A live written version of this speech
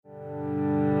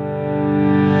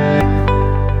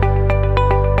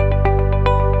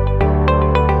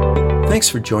Thanks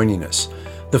for joining us.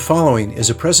 The following is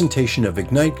a presentation of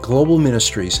Ignite Global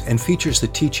Ministries and features the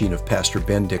teaching of Pastor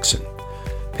Ben Dixon.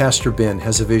 Pastor Ben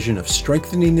has a vision of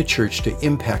strengthening the church to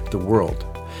impact the world.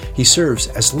 He serves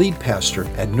as lead pastor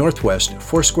at Northwest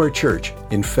Foursquare Church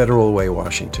in Federal Way,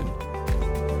 Washington.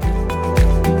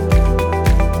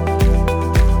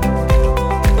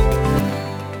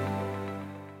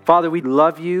 Father, we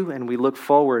love you and we look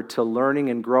forward to learning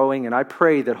and growing, and I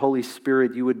pray that, Holy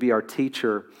Spirit, you would be our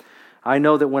teacher. I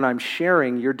know that when I'm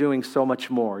sharing, you're doing so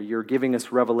much more. You're giving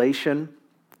us revelation,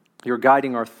 you're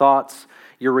guiding our thoughts,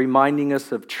 you're reminding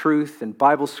us of truth and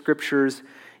Bible scriptures.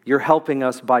 You're helping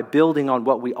us by building on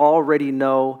what we already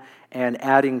know and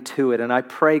adding to it. And I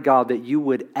pray, God, that you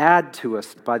would add to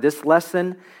us by this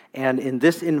lesson and in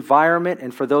this environment.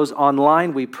 And for those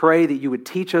online, we pray that you would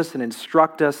teach us and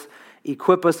instruct us,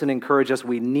 equip us and encourage us.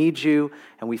 We need you,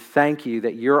 and we thank you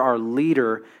that you're our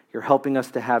leader. You're helping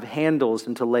us to have handles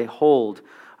and to lay hold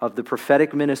of the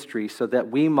prophetic ministry so that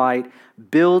we might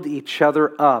build each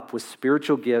other up with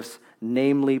spiritual gifts,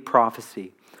 namely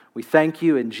prophecy. We thank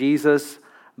you in Jesus'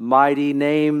 mighty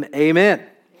name. Amen.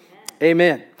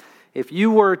 Amen. If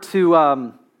you were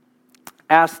to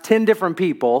ask 10 different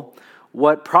people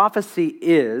what prophecy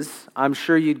is, I'm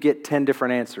sure you'd get 10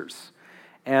 different answers.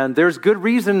 And there's good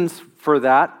reasons for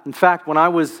that. In fact, when I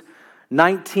was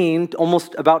 19,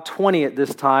 almost about 20 at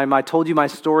this time, I told you my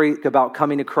story about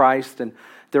coming to Christ, and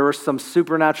there are some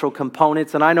supernatural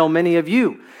components, and I know many of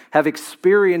you have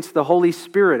experienced the Holy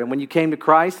Spirit, and when you came to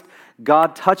Christ,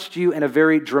 God touched you in a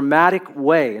very dramatic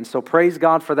way, and so praise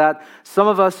God for that. Some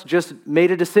of us just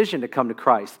made a decision to come to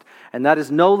Christ, and that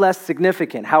is no less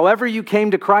significant. However you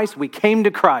came to Christ, we came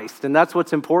to Christ, and that's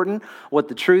what's important, what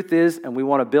the truth is, and we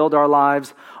want to build our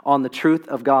lives on the truth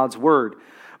of God's Word.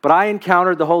 But I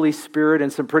encountered the Holy Spirit in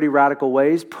some pretty radical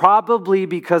ways, probably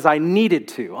because I needed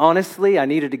to. Honestly, I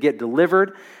needed to get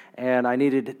delivered, and I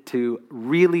needed to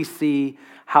really see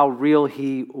how real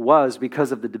he was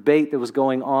because of the debate that was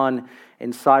going on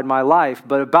inside my life.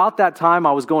 But about that time,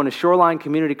 I was going to Shoreline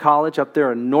Community College up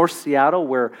there in North Seattle,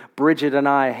 where Bridget and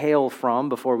I hail from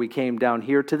before we came down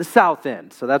here to the south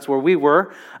end. So that's where we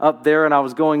were up there, and I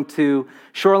was going to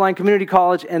Shoreline Community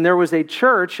College, and there was a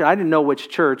church, I didn't know which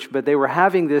church, but they were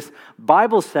having this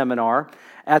Bible seminar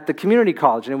at the community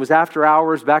college, and it was after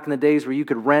hours back in the days where you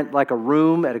could rent like a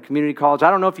room at a community college. I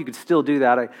don't know if you could still do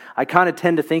that. I kind of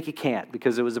tend to think you can't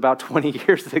because it was about 20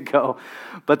 years ago,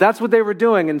 but that's what they were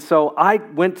doing. And so I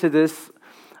went to this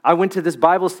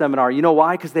Bible seminar. You know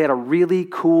why? Because they had a really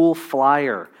cool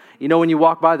flyer. You know when you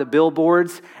walk by the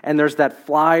billboards and there's that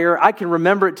flyer? I can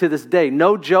remember it to this day.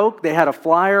 No joke. They had a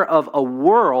flyer of a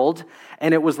world,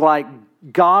 and it was like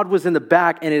God was in the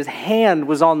back and his hand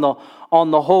was on the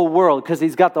whole world, because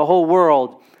he's got the whole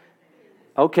world.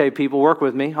 Okay, people, work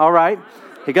with me. All right.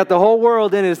 He got the whole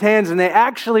world in his hands, and they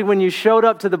actually, when you showed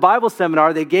up to the Bible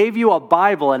seminar, they gave you a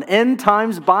Bible, an end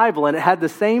times Bible, and it had the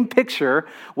same picture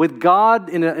with God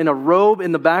in a robe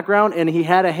in the background, and he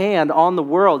had a hand on the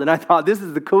world. And I thought, this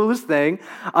is the coolest thing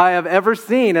I have ever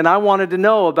seen, and I wanted to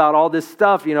know about all this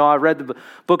stuff. You know, I read the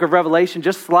book of Revelation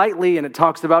just slightly, and it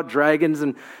talks about dragons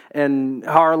and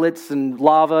harlots and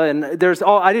lava, and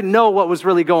I didn't know what was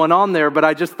really going on there, but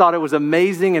I just thought it was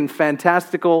amazing and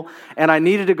fantastical, and I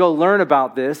needed to go learn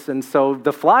about this, and so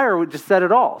the flyer just said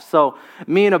it all. So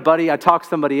me and a buddy, I talked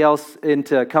somebody else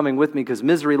into coming with me because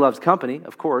misery loves company,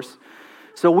 of course.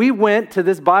 So we went to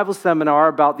this Bible seminar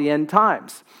about the end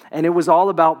times, and it was all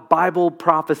about Bible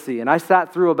prophecy, and I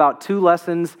sat through about 2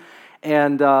 lessons,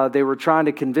 and they were trying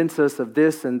to convince us of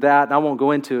this and that, and I won't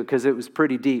go into it because it was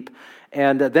pretty deep.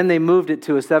 And then they moved it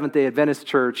to a Seventh-day Adventist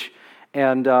church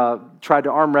and tried to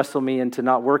arm wrestle me into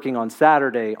not working on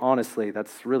Saturday. Honestly,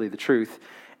 that's really the truth.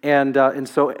 And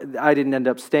so I didn't end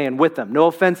up staying with them. No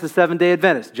offense to Seventh-day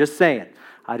Adventists, just saying.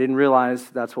 I didn't realize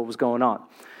that's what was going on.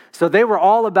 So they were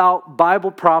all about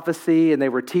Bible prophecy, and they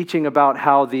were teaching about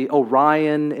how the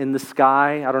Orion in the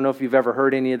sky, I don't know if you've ever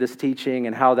heard any of this teaching,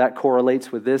 and how that correlates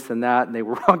with this and that, and they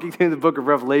were walking through the book of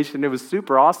Revelation. It was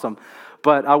super awesome,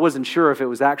 but I wasn't sure if it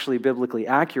was actually biblically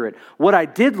accurate. What I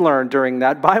did learn during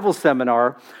that Bible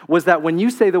seminar was that when you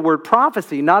say the word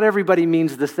prophecy, not everybody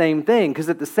means the same thing, because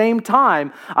at the same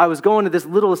time, I was going to this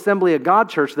little Assembly of God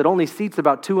church that only seats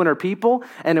about 200 people,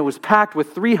 and it was packed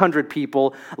with 300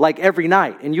 people like every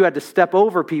night, and you had to step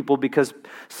over people because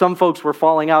some folks were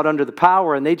falling out under the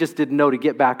power, and they just didn't know to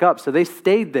get back up, so they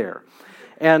stayed there.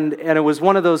 And it was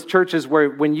one of those churches where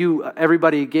when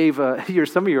everybody gave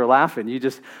some of you are laughing, you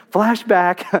just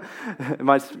flashback. Am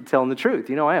I telling the truth?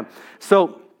 You know I am.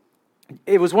 So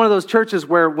it was one of those churches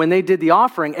where when they did the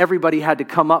offering, everybody had to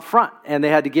come up front and they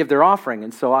had to give their offering.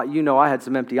 And so, I had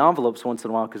some empty envelopes once in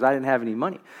a while because I didn't have any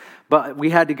money. But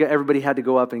everybody had to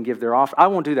go up and give their offering. I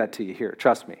won't do that to you here.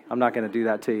 Trust me. I'm not going to do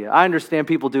that to you. I understand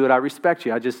people do it. I respect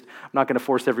you. I'm not going to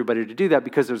force everybody to do that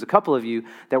because there's a couple of you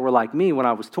that were like me when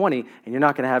I was 20 and you're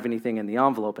not going to have anything in the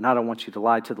envelope. And I don't want you to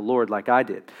lie to the Lord like I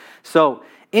did. So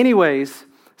anyways,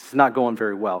 it's not going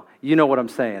very well. You know what I'm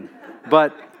saying.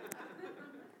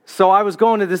 So I was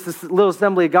going to this little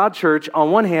Assembly of God church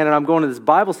on one hand, and I'm going to this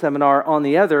Bible seminar on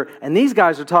the other, and these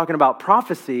guys are talking about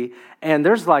prophecy, and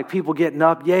there's like people getting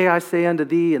up, yea, I say unto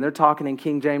thee, and they're talking in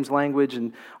King James language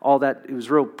and all that. It was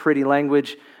real pretty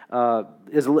language.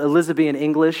 Is Elizabethan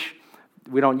English.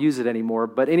 We don't use it anymore.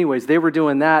 But anyways, they were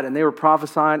doing that, and they were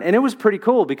prophesying, and it was pretty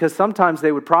cool because sometimes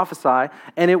they would prophesy,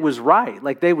 and it was right.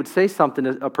 Like they would say something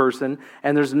to a person,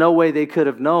 and there's no way they could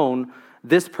have known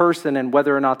this person and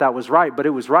whether or not that was right, but it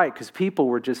was right because people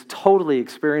were just totally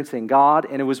experiencing God,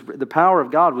 and it was the power of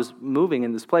God was moving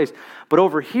in this place. But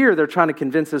over here, they're trying to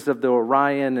convince us of the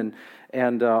Orion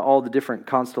and all the different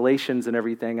constellations and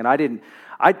everything. And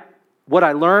what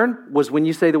I learned was when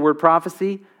you say the word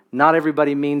prophecy, not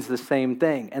everybody means the same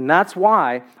thing. And that's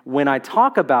why when I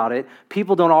talk about it,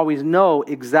 people don't always know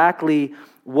exactly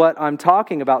what I'm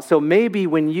talking about. So maybe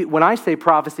when I say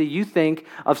prophecy, you think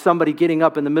of somebody getting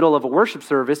up in the middle of a worship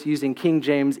service using King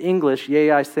James English,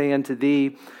 yea, I say unto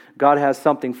thee, God has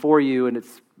something for you, and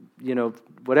it's,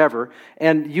 whatever.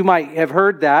 And you might have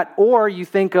heard that, or you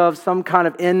think of some kind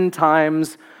of end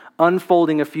times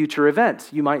unfolding of future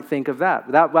events. You might think of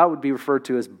that. That would be referred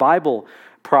to as Bible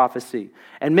prophecy.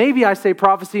 And maybe I say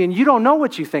prophecy and you don't know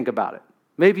what you think about it.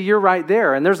 Maybe you're right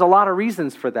there, and there's a lot of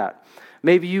reasons for that.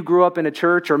 Maybe you grew up in a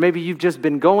church, or maybe you've just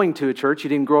been going to a church. You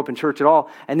didn't grow up in church at all,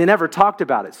 and they never talked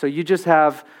about it. So you just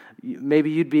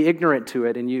maybe you'd be ignorant to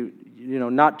it, and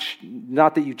not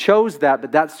that you chose that,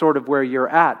 but that's sort of where you're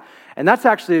at. And that's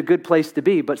actually a good place to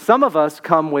be. But some of us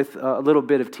come with a little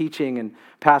bit of teaching and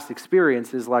past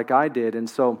experiences like I did. And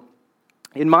so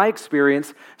in my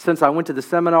experience, since I went to the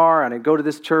seminar and I go to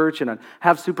this church and I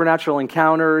have supernatural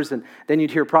encounters and then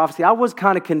you'd hear prophecy, I was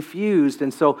kind of confused.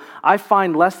 And so I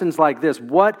find lessons like this,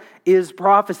 what is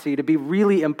prophecy, to be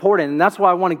really important. And that's why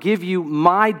I want to give you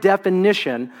my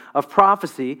definition of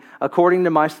prophecy according to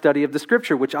my study of the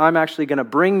scripture, which I'm actually going to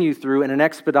bring you through in an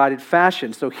expedited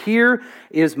fashion. So here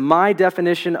is my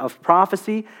definition of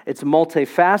prophecy. It's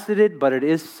multifaceted, but it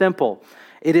is simple.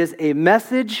 It is a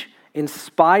message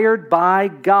inspired by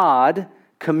God,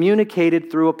 communicated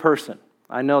through a person.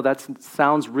 I know that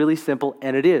sounds really simple,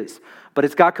 and it is. But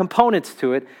it's got components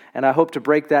to it, and I hope to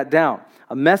break that down.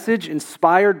 A message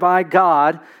inspired by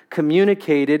God,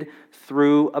 communicated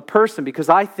through a person. Because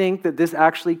I think that this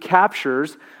actually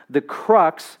captures the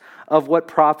crux of what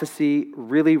prophecy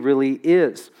really, really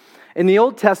is. In the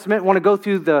Old Testament, I want to go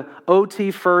through the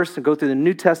OT first and go through the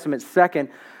New Testament second.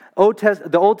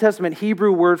 The Old Testament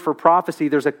Hebrew word for prophecy,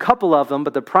 there's a couple of them,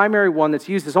 but the primary one that's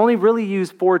used is only really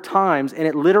used 4 times, and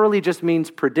it literally just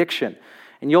means prediction.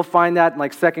 And you'll find that in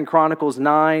like 2 Chronicles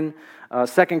 9,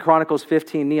 2 Chronicles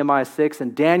 15, Nehemiah 6,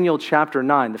 and Daniel chapter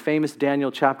 9, the famous Daniel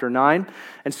chapter 9.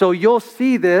 And so you'll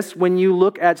see this when you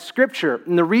look at Scripture.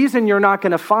 And the reason you're not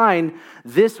going to find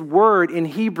this word in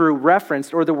Hebrew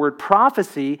referenced, or the word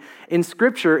prophecy in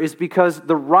Scripture, is because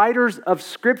the writers of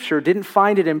Scripture didn't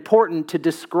find it important to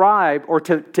describe or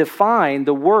to define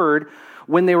the word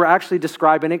when they were actually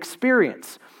describing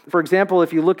experience. For example,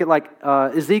 if you look at like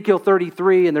Ezekiel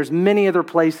 33, and there's many other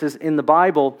places in the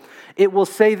Bible, it will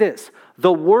say this: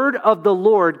 the word of the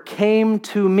Lord came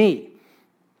to me.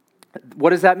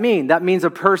 What does that mean? That means a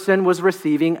person was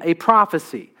receiving a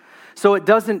prophecy. So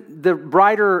the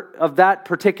writer of that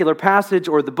particular passage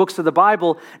or the books of the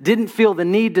Bible didn't feel the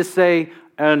need to say,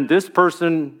 and this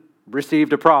person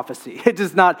received a prophecy. It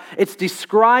does not. It's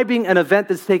describing an event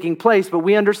that's taking place, but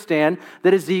we understand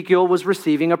that Ezekiel was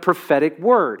receiving a prophetic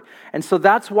word. And so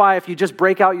that's why if you just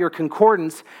break out your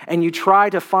concordance and you try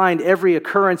to find every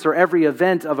occurrence or every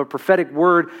event of a prophetic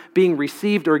word being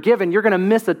received or given, you're going to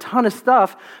miss a ton of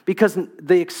stuff because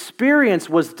the experience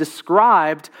was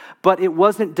described, but it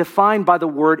wasn't defined by the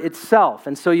word itself.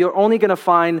 And so you're only going to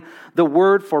find the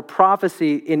word for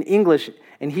prophecy in English.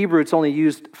 In Hebrew, it's only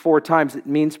used 4 times. It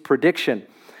means prediction.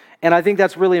 And I think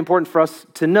that's really important for us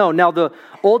to know. Now, the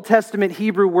Old Testament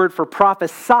Hebrew word for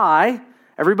prophesy,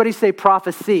 everybody say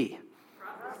prophecy.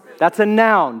 That's a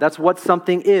noun. That's what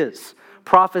something is.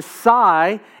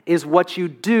 Prophesy is what you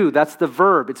do. That's the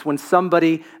verb. It's when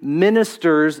somebody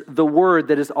ministers the word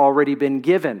that has already been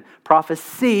given.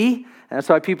 Prophecy, and that's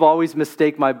why people always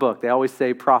mistake my book. They always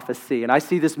say prophecy. And I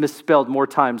see this misspelled more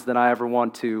times than I ever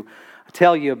want to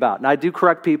tell you about. And I do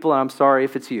correct people, and I'm sorry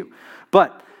if it's you.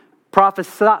 But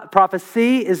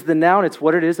prophecy is the noun. It's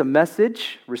what it is, a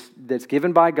message that's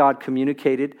given by God,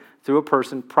 communicated through a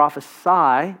person.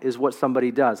 Prophesy is what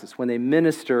somebody does. It's when they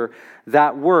minister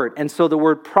that word. And so the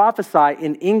word prophesy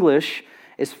in English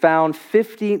is found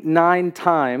 59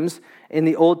 times in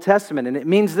the Old Testament. And it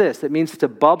means this. It means to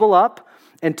bubble up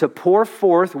and to pour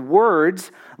forth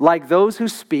words like those who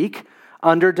speak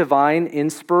under divine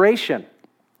inspiration.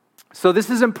 So this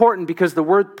is important because the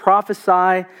word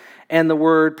prophesy and the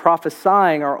word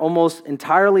prophesying are almost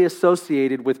entirely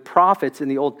associated with prophets in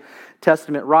the Old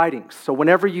Testament writings. So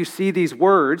whenever you see these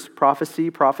words, prophecy,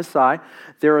 prophesy,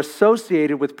 they're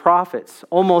associated with prophets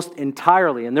almost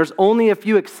entirely. And there's only a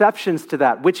few exceptions to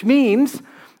that, which means,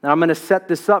 and I'm going to set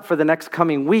this up for the next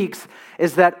coming weeks,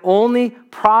 is that only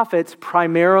prophets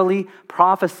primarily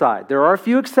prophesied. There are a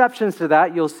few exceptions to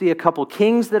that. You'll see a couple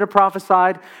kings that have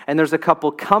prophesied, and there's a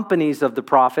couple companies of the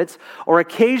prophets. Or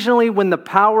occasionally when the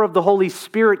power of the Holy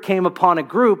Spirit came upon a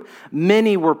group,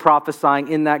 many were prophesying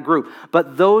in that group.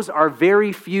 But those are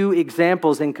very few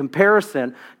examples in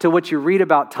comparison to what you read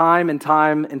about time and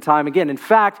time and time again. In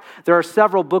fact, there are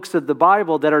several books of the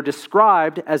Bible that are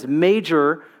described as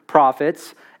major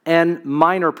prophets and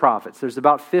minor prophets. There's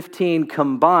about 15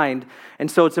 combined, and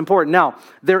so it's important. Now,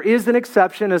 there is an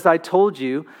exception, as I told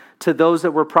you, to those that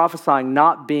were prophesying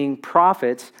not being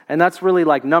prophets, and that's really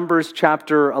like Numbers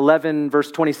chapter 11,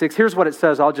 verse 26. Here's what it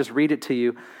says. I'll just read it to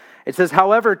you. It says,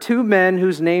 "However, 2 men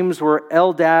whose names were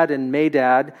Eldad and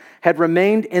Medad had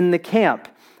remained in the camp,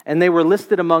 and they were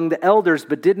listed among the elders,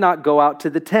 but did not go out to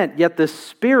the tent. Yet the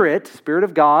Spirit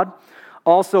of God,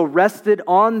 also rested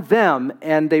on them,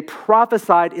 and they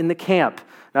prophesied in the camp."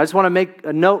 Now, I just want to make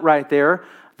a note right there.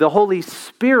 The Holy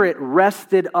Spirit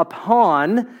rested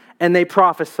upon, and they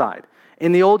prophesied.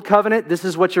 In the Old Covenant, this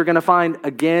is what you're going to find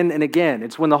again and again.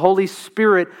 It's when the Holy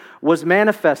Spirit was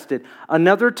manifested.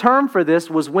 Another term for this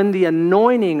was when the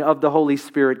anointing of the Holy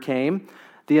Spirit came.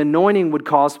 The anointing would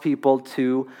cause people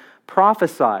to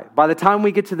prophesy. By the time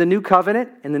we get to the New Covenant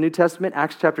in the New Testament,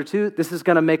 Acts chapter 2, this is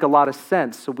going to make a lot of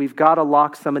sense. So we've got to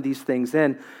lock some of these things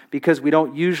in because we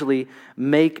don't usually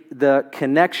make the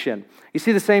connection. You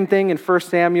see the same thing in 1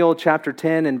 Samuel chapter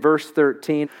 10 and verse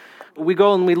 13. We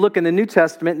go and we look in the New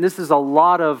Testament, and this is a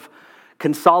lot of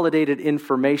consolidated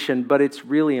information, but it's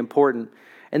really important.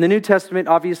 In the New Testament,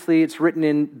 obviously, it's written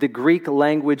in the Greek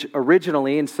language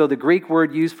originally, and so the Greek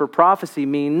word used for prophecy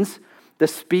means the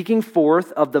speaking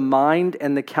forth of the mind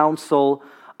and the counsel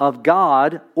of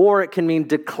God, or it can mean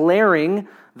declaring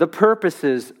the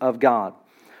purposes of God.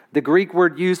 The Greek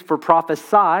word used for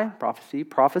prophesy,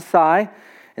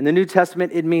 in the New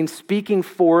Testament, it means speaking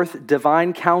forth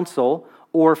divine counsel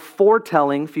or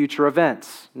foretelling future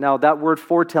events. Now, that word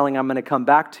foretelling I'm going to come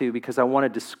back to because I want to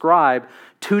describe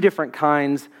 2 different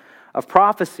kinds of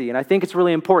prophecy, and I think it's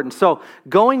really important. So,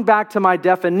 going back to my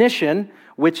definition,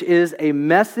 which is a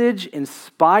message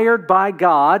inspired by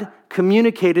God,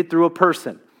 communicated through a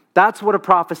person. That's what a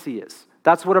prophecy is.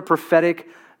 That's what a prophetic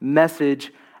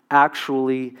message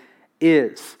actually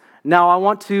is. Now, I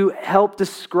want to help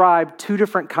describe 2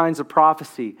 different kinds of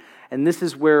prophecy, and this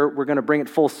is where we're going to bring it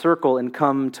full circle and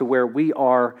come to where we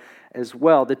are as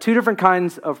well. The 2 different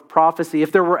kinds of prophecy,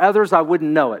 if there were others, I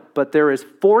wouldn't know it, but there is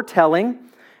foretelling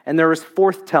and there is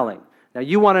forthtelling. Now,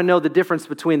 you want to know the difference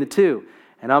between the 2.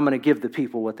 And I'm going to give the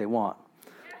people what they want.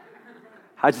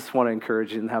 I just want to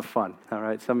encourage you and have fun. All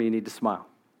right, some of you need to smile.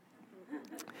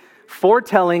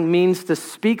 Foretelling means to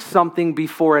speak something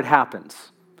before it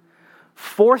happens.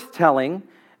 Forthtelling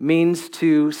means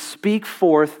to speak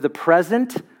forth the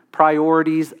present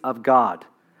priorities of God.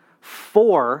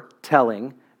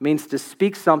 Foretelling means to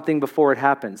speak something before it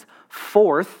happens.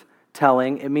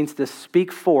 Forthtelling, it means to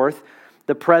speak forth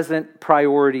the present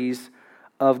priorities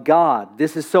of God.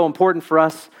 This is so important for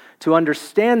us to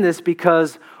understand this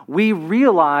because we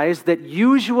realize that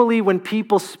usually when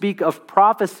people speak of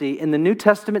prophecy in the New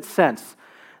Testament sense,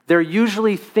 they're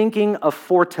usually thinking of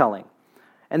foretelling.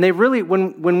 And they really,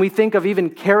 when we think of even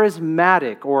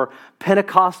charismatic or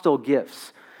Pentecostal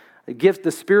gifts,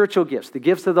 the spiritual gifts, the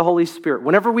gifts of the Holy Spirit.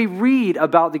 Whenever we read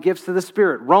about the gifts of the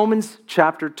Spirit, Romans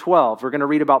chapter 12, we're going to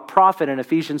read about prophet in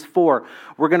Ephesians 4.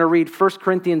 We're going to read 1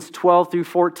 Corinthians 12 through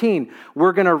 14.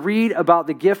 We're going to read about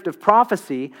the gift of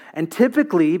prophecy, and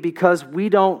typically, because we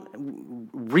don't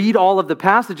read all of the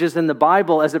passages in the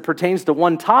Bible as it pertains to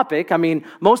one topic, I mean,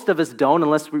 most of us don't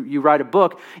unless you write a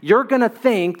book, you're going to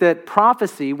think that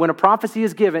prophecy, when a prophecy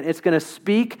is given, it's going to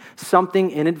speak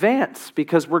something in advance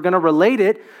because we're going to relate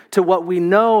it to what we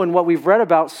know and what we've read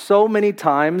about so many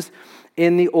times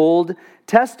in the Old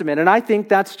Testament. And I think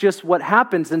that's just what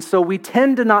happens. And so we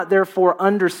tend to not therefore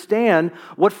understand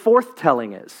what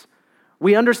forthtelling is.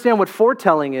 We understand what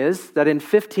foretelling is, that in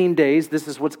 15 days, this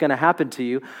is what's going to happen to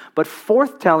you. But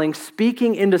forthtelling,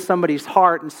 speaking into somebody's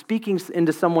heart and speaking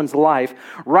into someone's life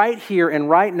right here and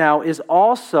right now is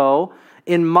also,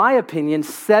 in my opinion,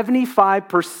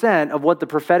 75% of what the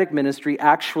prophetic ministry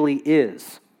actually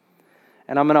is.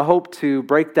 And I'm going to hope to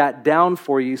break that down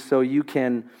for you so you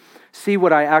can see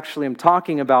what I actually am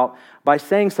talking about by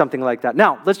saying something like that.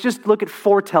 Now, let's just look at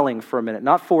foretelling for a minute.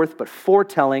 Not forth, but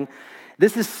foretelling.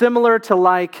 This is similar to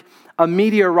like a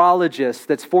meteorologist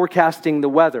that's forecasting the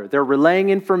weather. They're relaying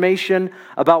information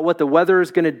about what the weather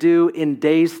is going to do in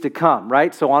days to come,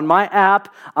 right? So on my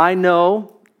app, I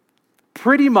know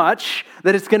pretty much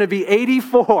that it's going to be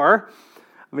 84.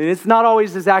 I mean, it's not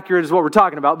always as accurate as what we're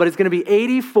talking about, but it's going to be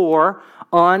 84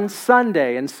 on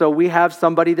Sunday. And so we have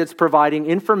somebody that's providing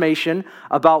information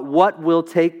about what will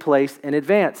take place in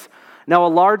advance. Now, a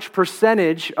large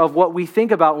percentage of what we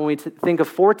think about when we think of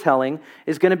foretelling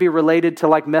is going to be related to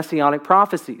like messianic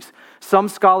prophecies. Some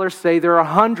scholars say there are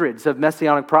hundreds of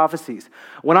messianic prophecies.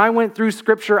 When I went through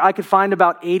Scripture, I could find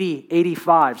about 80,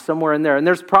 85, somewhere in there. And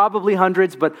there's probably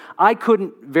hundreds, but I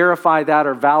couldn't verify that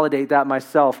or validate that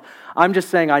myself. I'm just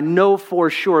saying I know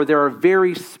for sure there are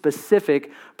very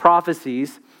specific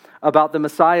prophecies about the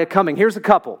Messiah coming. Here's a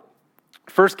couple.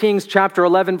 1 Kings chapter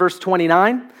 11, verse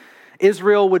 29.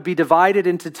 Israel would be divided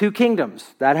into two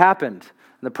kingdoms. That happened.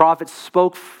 The prophets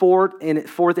spoke forth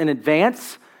in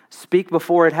advance, speak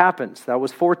before it happens. That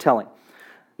was foretelling.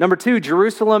 Number two,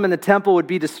 Jerusalem and the temple would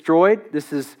be destroyed.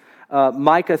 This is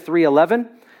Micah 3:11.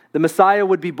 The Messiah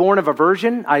would be born of a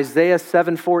virgin, Isaiah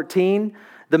 7:14.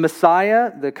 The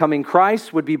Messiah, the coming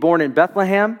Christ, would be born in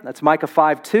Bethlehem. That's Micah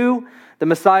 5:2. The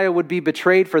Messiah would be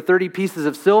betrayed for 30 pieces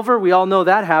of silver. We all know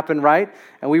that happened, right?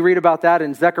 And we read about that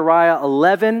in Zechariah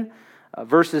 11.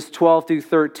 Verses 12 through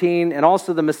 13, and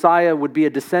also the Messiah would be a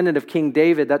descendant of King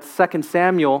David. That's 2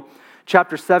 Samuel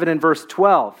chapter 7 and verse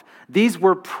 12. These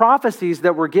were prophecies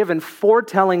that were given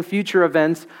foretelling future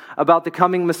events about the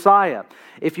coming Messiah.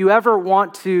 If you ever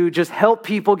want to just help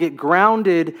people get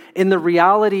grounded in the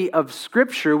reality of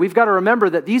Scripture, we've got to remember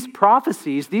that these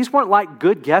prophecies, these weren't like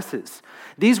good guesses.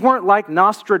 These weren't like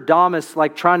Nostradamus,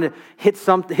 like trying to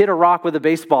hit a rock with a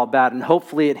baseball bat and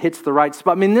hopefully it hits the right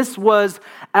spot. I mean, this was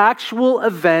actual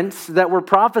events that were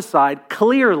prophesied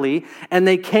clearly, and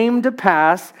they came to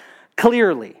pass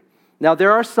clearly. Now,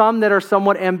 there are some that are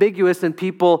somewhat ambiguous, and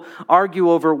people argue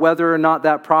over whether or not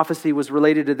that prophecy was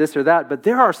related to this or that, but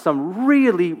there are some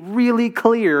really, really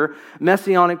clear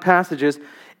messianic passages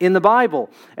in the Bible.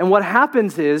 And what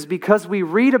happens is, because we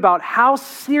read about how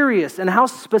serious and how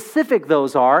specific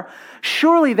those are,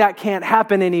 surely that can't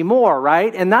happen anymore,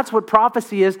 right? And that's what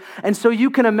prophecy is. And so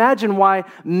you can imagine why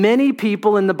many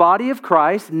people in the body of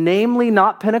Christ, namely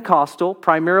not Pentecostal,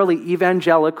 primarily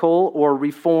evangelical or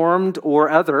Reformed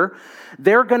or other,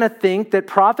 they're going to think that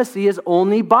prophecy is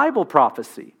only Bible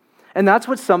prophecy. And that's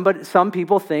what some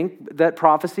people think that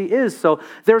prophecy is. So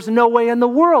there's no way in the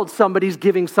world somebody's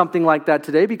giving something like that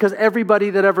today, because everybody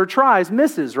that ever tries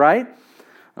misses, right?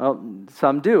 Well,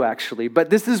 some do, actually. But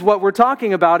this is what we're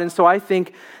talking about. And so I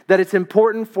think that it's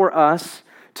important for us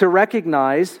to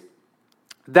recognize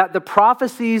that the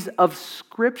prophecies of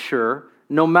Scripture,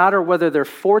 no matter whether they're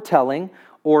foretelling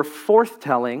or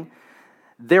forthtelling,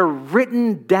 they're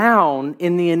written down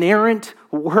in the inerrant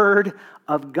Word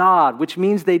of God, which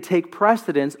means they take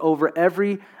precedence over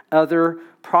every other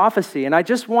prophecy. And I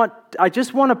just want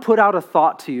to put out a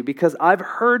thought to you, because I've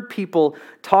heard people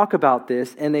talk about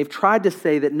this, and they've tried to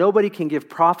say that nobody can give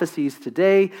prophecies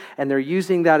today, and they're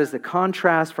using that as a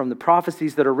contrast from the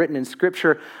prophecies that are written in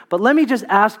Scripture. But let me just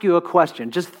ask you a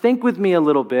question. Just think with me a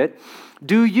little bit.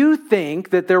 Do you think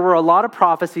that there were a lot of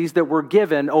prophecies that were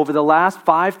given over the last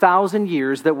 5,000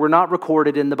 years that were not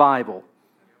recorded in the Bible?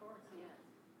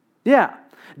 Yeah.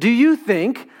 Do you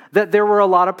think that there were a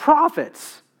lot of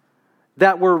prophets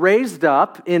that were raised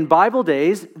up in Bible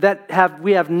days that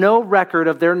we have no record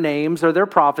of their names or their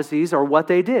prophecies or what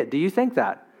they did? Do you think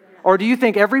that? Or do you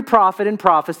think every prophet and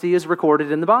prophecy is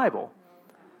recorded in the Bible?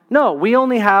 No, we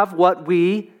only have what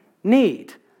we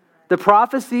need. The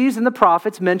prophecies and the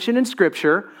prophets mentioned in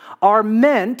Scripture are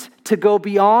meant to go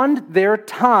beyond their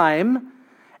time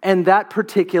and that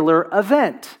particular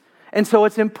event. And so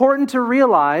it's important to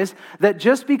realize that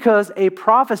just because a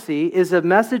prophecy is a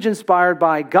message inspired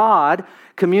by God,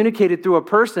 communicated through a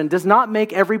person, does not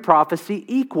make every prophecy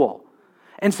equal.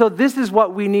 And so this is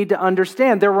what we need to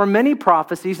understand. There were many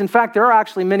prophecies. In fact, there are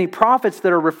actually many prophets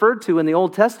that are referred to in the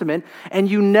Old Testament, and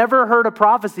you never heard a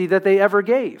prophecy that they ever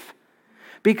gave.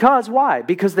 Because why?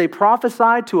 Because they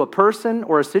prophesied to a person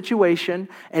or a situation,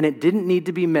 and it didn't need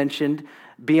to be mentioned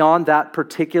beyond that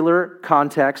particular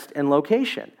context and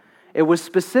location. It was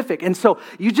specific. And so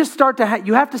you just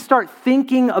you have to start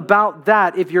thinking about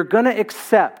that if you're going to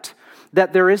accept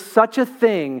that there is such a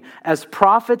thing as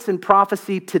prophets and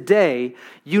prophecy today.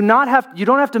 You don't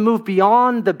have to move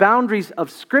beyond the boundaries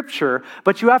of Scripture,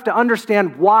 but you have to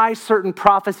understand why certain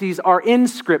prophecies are in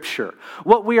Scripture.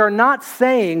 What we are not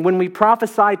saying when we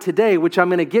prophesy today, which I'm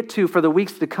going to get to for the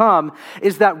weeks to come,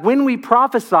 is that when we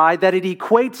prophesy that it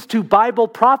equates to Bible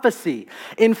prophecy.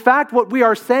 In fact, what we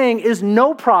are saying is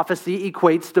no prophecy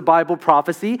equates to Bible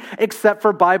prophecy except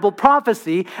for Bible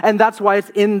prophecy, and that's why it's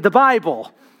in the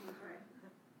Bible.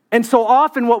 And so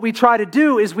often what we try to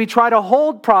do is we try to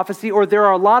hold prophecy, or there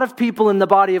are a lot of people in the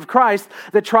body of Christ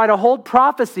that try to hold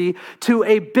prophecy to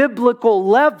a biblical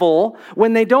level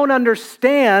when they don't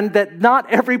understand that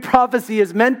not every prophecy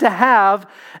is meant to have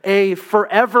a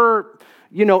forever,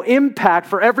 impact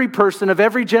for every person of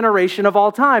every generation of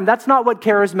all time. That's not what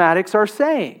charismatics are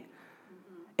saying.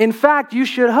 In fact, you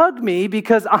should hug me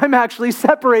because I'm actually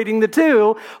separating the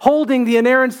two, holding the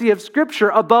inerrancy of Scripture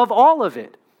above all of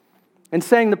it, and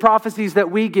saying the prophecies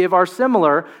that we give are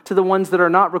similar to the ones that are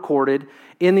not recorded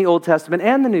in the Old Testament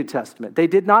and the New Testament. They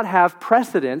did not have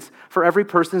precedence for every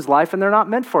person's life, and they're not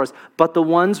meant for us. But the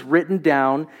ones written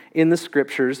down in the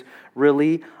Scriptures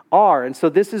really are. And so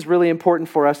this is really important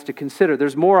for us to consider.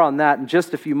 There's more on that in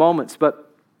just a few moments,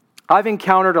 but I've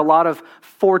encountered a lot of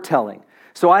foretelling.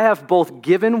 So I have both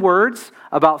given words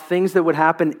about things that would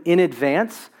happen in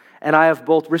advance, and I have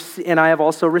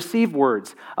also received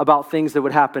words about things that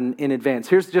would happen in advance.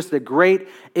 Here's just a great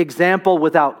example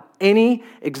without any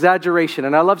exaggeration.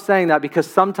 And I love saying that because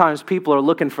sometimes people are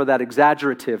looking for that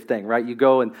exaggerative thing, right? You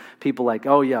go and people like,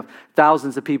 oh yeah,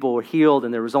 thousands of people were healed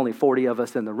and there was only 40 of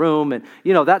us in the room. And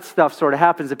that stuff sort of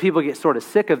happens and people get sort of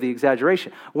sick of the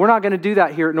exaggeration. We're not going to do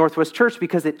that here at Northwest Church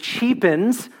because it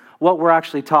cheapens what we're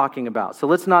actually talking about. So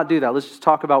let's not do that. Let's just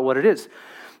talk about what it is.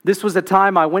 This was a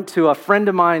time I went to a friend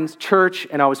of mine's church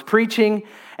and I was preaching,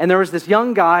 and there was this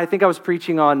young guy. I think it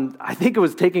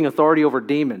was taking authority over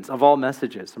demons of all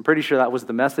messages. I'm pretty sure that was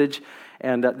the message,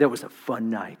 and that was a fun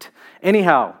night.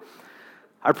 Anyhow,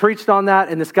 I preached on that,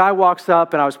 and this guy walks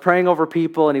up, and I was praying over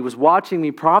people, and he was watching me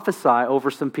prophesy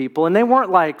over some people, and they weren't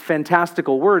like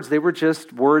fantastical words. They were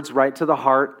just words right to the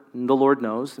heart, and the Lord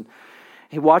knows. And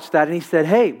he watched that, and he said,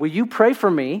 hey, will you pray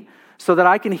for me so that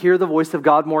I can hear the voice of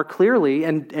God more clearly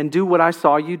and do what I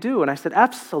saw you do? And I said,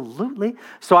 absolutely.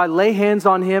 So I lay hands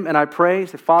on him and I pray. I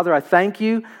said, Father, I thank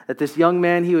you that this young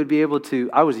man, he would be able to,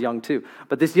 I was young too,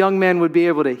 but this young man would be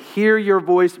able to hear your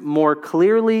voice more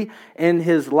clearly in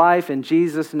his life. In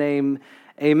Jesus' name,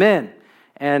 amen.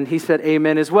 And he said,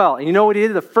 amen as well. And you know what he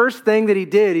did? The first thing that he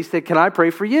did, he said, can I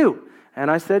pray for you? And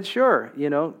I said, sure,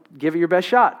 give it your best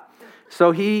shot.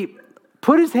 So he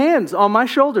put his hands on my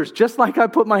shoulders, just like I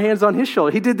put my hands on his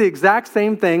shoulder. He did the exact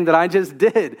same thing that I just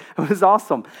did. It was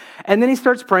awesome. And then he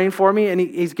starts praying for me, and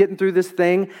he's getting through this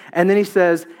thing. And then he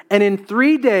says, and in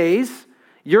 3 days,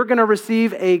 you're going to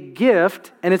receive a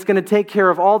gift, and it's going to take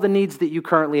care of all the needs that you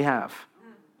currently have.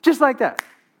 Just like that.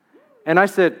 And I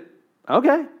said,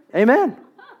 okay, amen.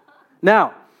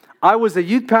 Now, I was a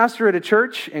youth pastor at a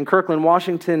church in Kirkland,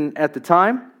 Washington at the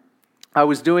time.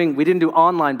 We didn't do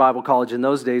online Bible college in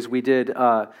those days. We did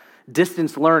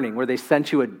distance learning where they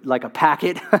sent you a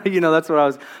packet. That's what I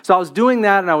was. So I was doing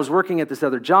that, and I was working at this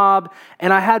other job,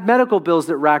 and I had medical bills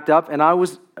that racked up, and I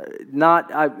was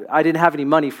I didn't have any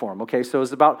money for them, okay? So it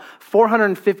was about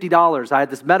 $450. I had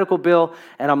this medical bill,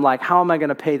 and I'm like, how am I going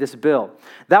to pay this bill?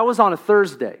 That was on a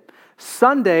Thursday.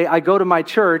 Sunday, I go to my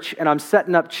church, and I'm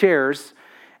setting up chairs,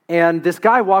 and this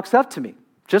guy walks up to me,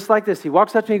 just like this. He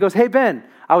walks up to me and goes, hey, Ben,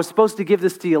 I was supposed to give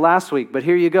this to you last week, but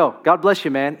here you go. God bless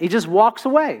you, man. He just walks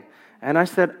away. And I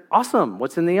said, awesome.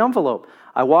 What's in the envelope?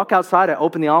 I walk outside, I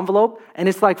open the envelope, and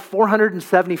it's like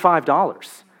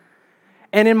 $475.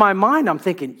 And in my mind, I'm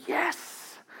thinking,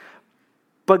 yes.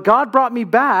 But God brought me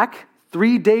back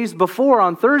 3 days before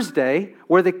on Thursday,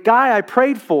 where the guy I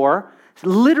prayed for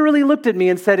literally looked at me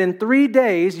and said, in 3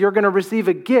 days, you're going to receive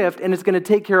a gift, and it's going to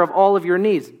take care of all of your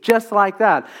needs, just like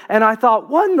that. And I thought,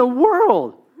 what in the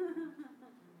world?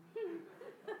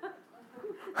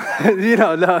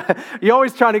 No, you're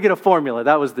always trying to get a formula.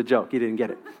 That was the joke. You didn't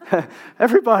get it.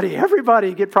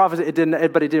 Everybody get prophecy.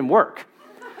 But it didn't work.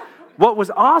 What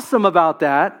was awesome about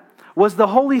that was the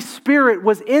Holy Spirit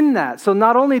was in that. So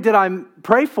not only did I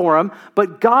pray for him,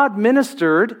 but God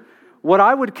ministered what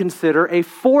I would consider a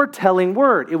foretelling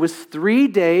word. It was 3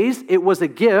 days. It was a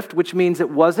gift, which means it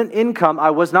wasn't income.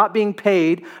 I was not being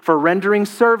paid for rendering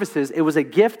services. It was a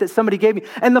gift that somebody gave me.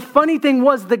 And the funny thing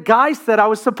was, the guy said, I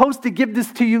was supposed to give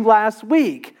this to you last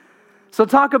week. So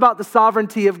talk about the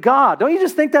sovereignty of God. Don't you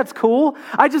just think that's cool?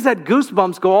 I just had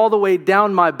goosebumps go all the way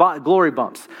down my body, glory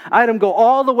bumps. I had them go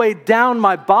all the way down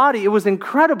my body. It was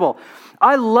incredible.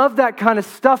 I love that kind of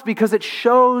stuff because it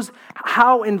shows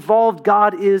how involved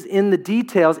God is in the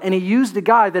details. And he used a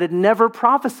guy that had never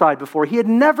prophesied before. He had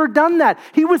never done that.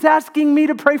 He was asking me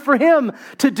to pray for him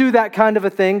to do that kind of a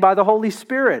thing by the Holy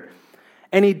Spirit.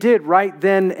 And he did right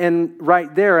then and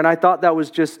right there. And I thought that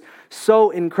was just so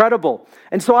incredible.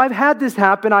 And so I've had this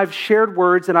happen. I've shared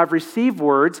words and I've received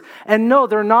words. And no,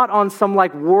 they're not on some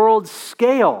like world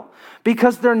scale.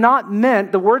 Because they're not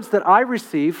meant, the words that I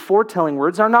receive, foretelling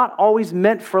words, are not always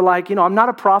meant for like, I'm not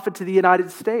a prophet to the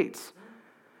United States.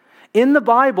 In the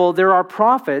Bible, there are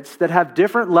prophets that have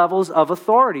different levels of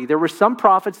authority. There were some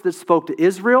prophets that spoke to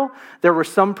Israel. There were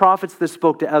some prophets that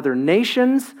spoke to other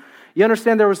nations. You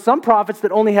understand, there were some prophets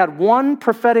that only had one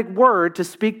prophetic word to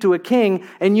speak to a king,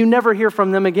 and you never hear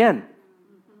from them again.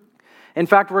 In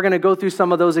fact, we're going to go through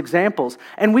some of those examples.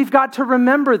 And we've got to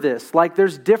remember this, like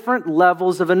there's different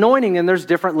levels of anointing and there's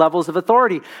different levels of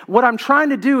authority. What I'm trying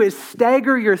to do is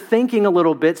stagger your thinking a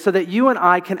little bit so that you and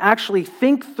I can actually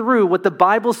think through what the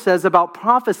Bible says about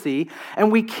prophecy,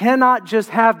 and we cannot just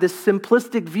have this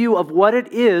simplistic view of what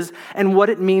it is and what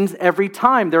it means every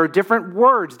time. There are different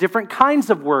words, different kinds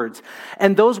of words,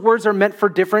 and those words are meant for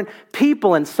different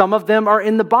people, and some of them are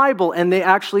in the Bible, and they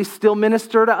actually still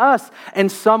minister to us,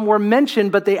 and some were mentioned,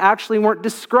 but they actually weren't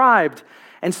described.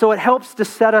 And so it helps to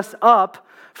set us up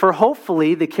for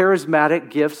hopefully the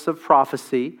charismatic gifts of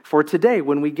prophecy for today.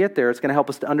 When we get there, it's going to help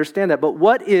us to understand that. But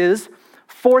what is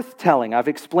forthtelling? I've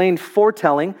explained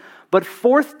foretelling, but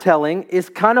forthtelling is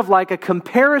kind of like a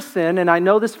comparison, and I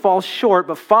know this falls short,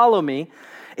 but follow me.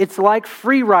 It's like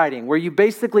free writing, where you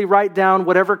basically write down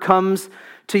whatever comes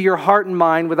to your heart and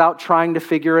mind without trying to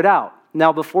figure it out.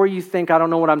 Now, before you think I don't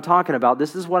know what I'm talking about,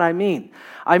 this is what I mean.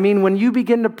 I mean, when you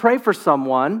begin to pray for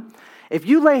someone, if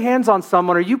you lay hands on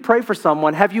someone or you pray for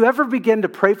someone, have you ever begun to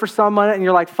pray for someone and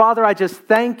you're like, Father, I just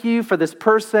thank you for this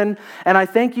person, and I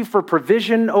thank you for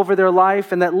provision over their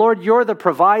life, and that, Lord, you're the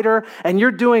provider, and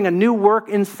you're doing a new work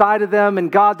inside of them,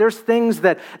 and God, there's things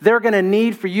that they're going to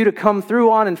need for you to come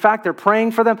through on. In fact, they're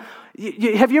praying for them.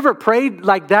 Have you ever prayed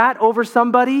like that over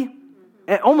somebody?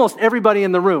 Almost everybody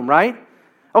in the room, right?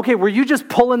 Okay, were you just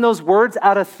pulling those words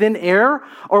out of thin air,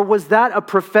 or was that a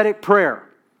prophetic prayer?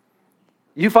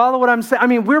 You follow what I'm saying? I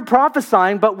mean, we're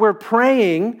prophesying, but we're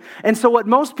praying. And so what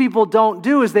most people don't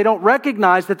do is they don't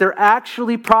recognize that they're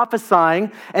actually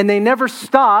prophesying, and they never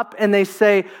stop and they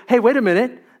say, hey, wait a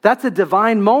minute, that's a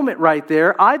divine moment right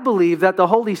there. I believe that the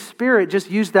Holy Spirit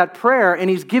just used that prayer and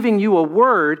he's giving you a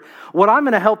word. What I'm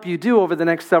going to help you do over the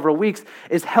next several weeks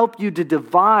is help you to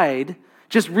divide.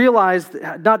 Just realize,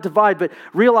 not divide, but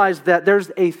realize that there's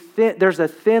a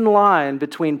thin line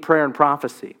between prayer and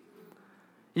prophecy.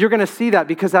 You're going to see that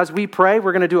because as we pray,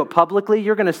 we're going to do it publicly.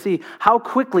 You're going to see how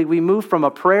quickly we move from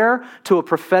a prayer to a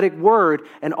prophetic word,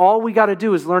 and all we got to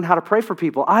do is learn how to pray for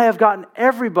people. I have gotten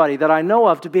everybody that I know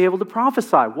of to be able to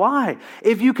prophesy. Why?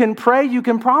 If you can pray, you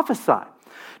can prophesy.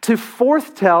 To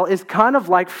forthtell is kind of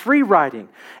like free writing.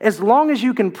 As long as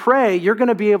you can pray, you're going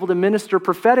to be able to minister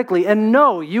prophetically. And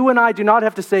no, you and I do not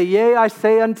have to say, yea, I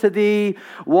say unto thee,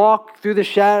 walk through the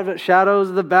shadows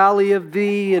of the valley of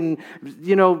thee, and,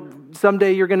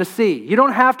 someday you're going to see. You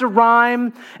don't have to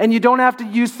rhyme, and you don't have to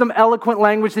use some eloquent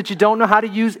language that you don't know how to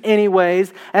use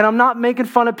anyways. And I'm not making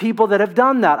fun of people that have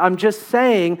done that. I'm just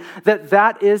saying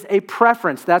that is a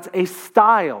preference. That's a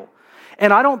style.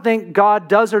 And I don't think God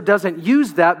does or doesn't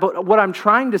use that, but what I'm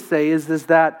trying to say is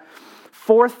that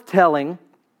forthtelling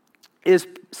is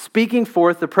speaking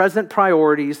forth the present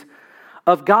priorities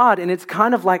of God. And it's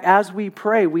kind of like as we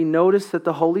pray, we notice that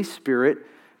the Holy Spirit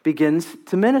begins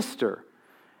to minister.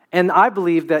 And I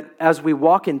believe that as we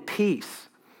walk in peace,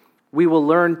 we will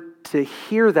learn to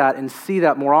hear that and see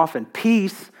that more often.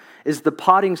 Peace is the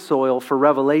potting soil for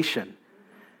revelation.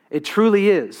 It truly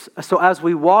is. So as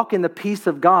we walk in the peace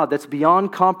of God that's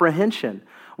beyond comprehension,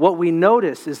 what we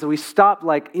notice is that we stop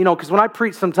because when I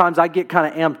preach sometimes I get kind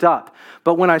of amped up.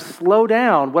 But when I slow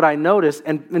down, what I notice,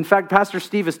 and in fact, Pastor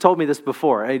Steve has told me this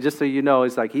before, hey, just so you know,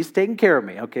 he's taking care of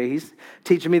me, okay? He's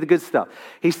teaching me the good stuff.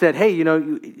 He said, hey,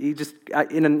 he just,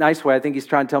 in a nice way, I think he's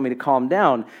trying to tell me to calm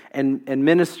down and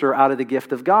minister out of the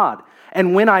gift of God.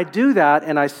 And when I do that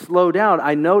and I slow down,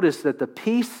 I notice that the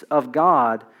peace of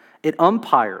God, it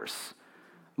umpires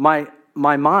my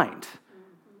mind,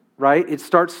 right? It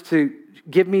starts to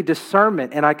give me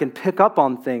discernment, and I can pick up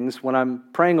on things when I'm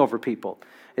praying over people.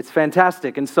 It's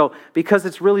fantastic. And so because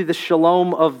it's really the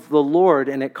shalom of the Lord,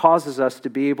 and it causes us to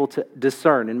be able to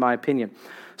discern, in my opinion.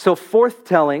 So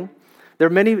forthtelling, there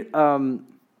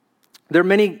are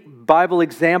many Bible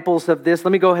examples of this.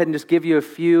 Let me go ahead and just give you a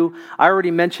few. I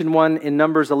already mentioned one in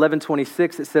Numbers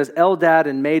 11:26. It says, Eldad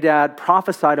and Medad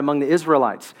prophesied among the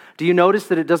Israelites. Do you notice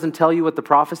that it doesn't tell you what the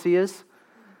prophecy is?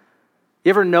 You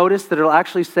ever notice that it'll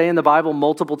actually say in the Bible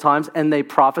multiple times, and they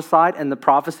prophesied, and the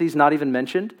prophecy's not even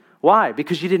mentioned? Why?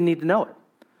 Because you didn't need to know it.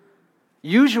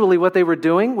 Usually what they were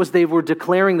doing was they were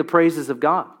declaring the praises of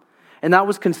God, and that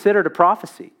was considered a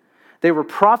prophecy. They were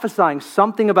prophesying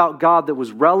something about God that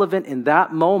was relevant in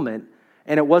that moment,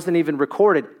 and it wasn't even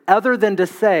recorded, other than to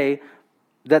say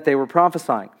that they were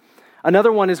prophesying.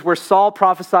 Another one is where Saul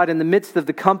prophesied in the midst of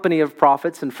the company of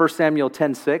prophets in 1 Samuel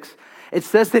 10:6. It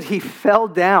says that he fell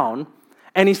down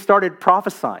and he started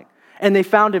prophesying. And they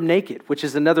found him naked, which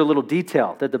is another little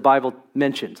detail that the Bible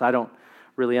mentions. I don't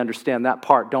really understand that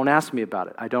part. Don't ask me about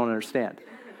it. I don't understand.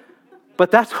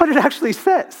 But that's what it actually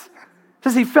says. It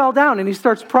says he fell down and he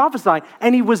starts prophesying,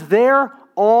 and he was there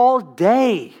all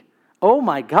day. Oh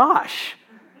my gosh.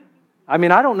 I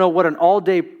mean, I don't know what an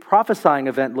all-day prophesying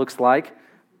event looks like,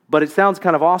 but it sounds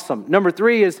kind of awesome. Number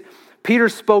 3 is Peter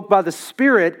spoke by the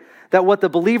Spirit that what the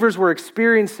believers were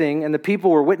experiencing and the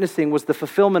people were witnessing was the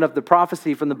fulfillment of the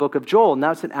prophecy from the book of Joel, and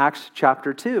that's in Acts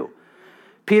chapter 2.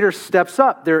 Peter steps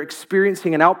up. They're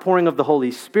experiencing an outpouring of the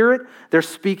Holy Spirit. They're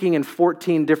speaking in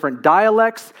 14 different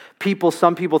dialects.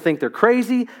 Some people think they're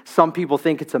crazy. Some people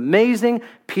think it's amazing.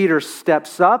 Peter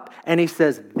steps up and he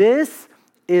says, this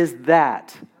is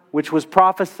that which was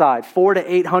prophesied 400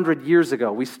 to 800 years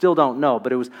ago. We still don't know,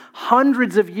 but it was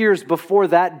hundreds of years before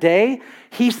that day.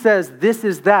 He says, this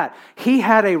is that. He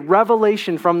had a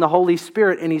revelation from the Holy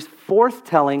Spirit, and he's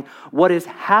forthtelling what is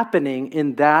happening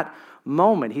in that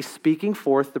moment. He's speaking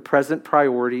forth the present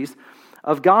priorities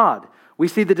of God. We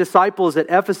see the disciples at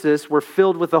Ephesus were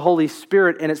filled with the Holy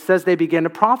Spirit, and it says they began to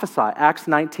prophesy, Acts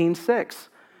 19:6.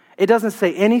 It doesn't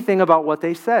say anything about what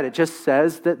they said. It just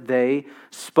says that they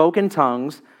spoke in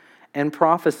tongues and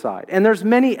prophesied. And there's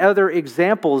many other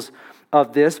examples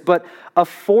of this, but a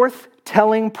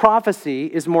forthtelling prophecy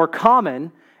is more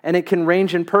common, and it can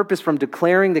range in purpose from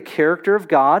declaring the character of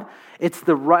God. It's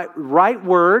the right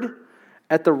word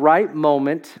at the right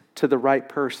moment to the right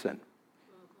person.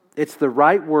 It's the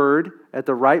right word at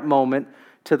the right moment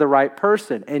to the right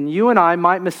person. And you and I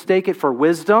might mistake it for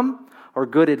wisdom or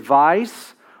good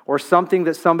advice or something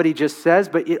that somebody just says,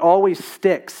 but it always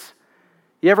sticks.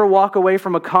 You ever walk away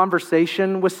from a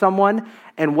conversation with someone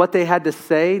and what they had to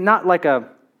say, not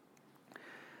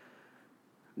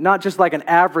just like an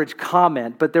average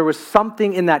comment, but there was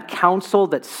something in that counsel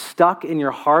that stuck in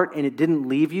your heart and it didn't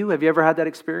leave you? Have you ever had that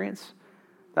experience?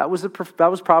 That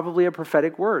was probably a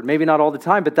prophetic word. Maybe not all the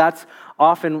time, but that's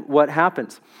often what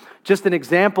happens. Just an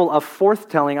example of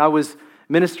forthtelling, I was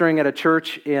ministering at a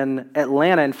church in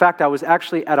Atlanta. In fact, I was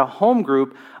actually at a home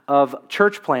group of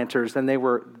church planters, and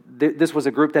this was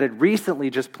a group that had recently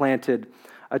just planted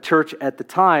a church at the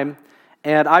time.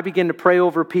 And I began to pray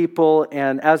over people,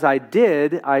 and as I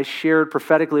did, I shared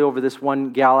prophetically over this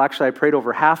one gal. Actually, I prayed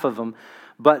over half of them.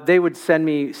 But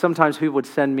sometimes people would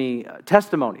send me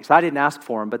testimonies. I didn't ask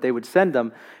for them, but they would send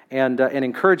them and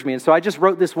encourage me. And so I just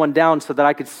wrote this one down so that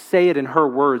I could say it in her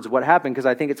words, what happened, because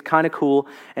I think it's kind of cool,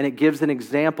 and it gives an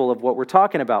example of what we're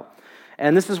talking about.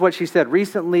 And this is what she said.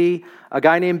 Recently, a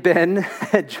guy named Ben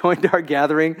had joined our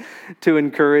gathering to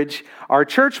encourage our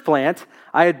church plant.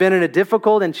 I had been in a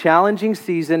difficult and challenging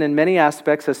season in many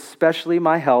aspects, especially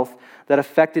my health, that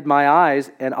affected my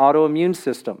eyes and autoimmune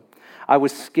system. I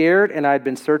was scared, and I had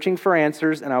been searching for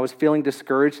answers, and I was feeling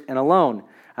discouraged and alone.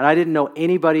 And I didn't know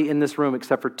anybody in this room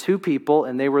except for 2 people,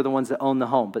 and they were the ones that owned the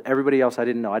home. But everybody else I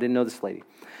didn't know. I didn't know this lady.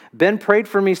 Ben prayed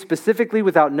for me specifically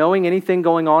without knowing anything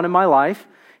going on in my life.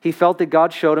 He felt that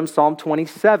God showed him Psalm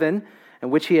 27,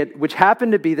 which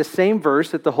happened to be the same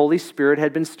verse that the Holy Spirit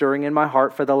had been stirring in my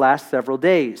heart for the last several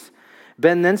days.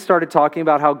 Ben then started talking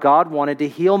about how God wanted to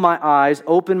heal my eyes,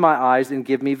 open my eyes, and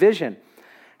give me vision.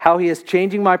 How he is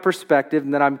changing my perspective,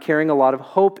 and that I'm carrying a lot of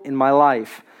hope in my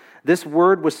life. This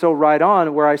word was so right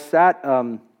on where I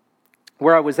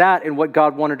was at and what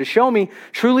God wanted to show me.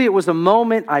 Truly, it was a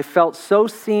moment I felt so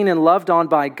seen and loved on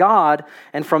by God,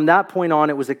 and from that point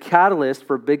on, it was a catalyst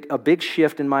for a big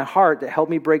shift in my heart that helped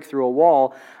me break through a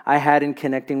wall I had in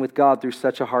connecting with God through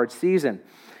such a hard season.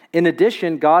 In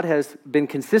addition, God has been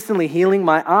consistently healing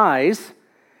my eyes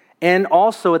and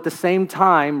also at the same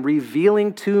time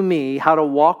revealing to me how to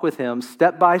walk with him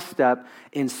step by step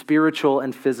in spiritual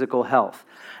and physical health.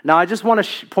 Now, I just want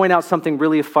to point out something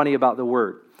really funny about the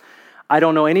word. I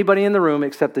don't know anybody in the room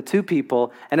except the two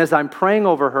people, and as I'm praying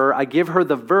over her, I give her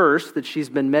the verse that she's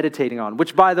been meditating on,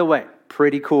 which, by the way,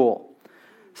 pretty cool.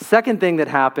 Second thing that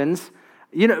happens,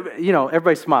 you know,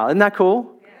 everybody smile. Isn't that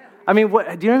cool? Yeah. I mean, do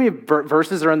you know how many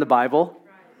verses are in the Bible?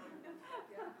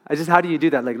 How do you do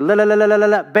that? Like, la, la, la, la, la,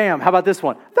 la, bam, how about this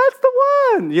one? That's the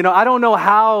one. You know, I don't know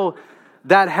how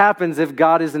that happens if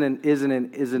God isn't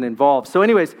involved. So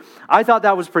anyways, I thought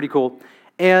that was pretty cool.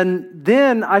 And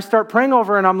then I start praying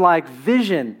over and I'm like,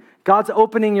 vision, God's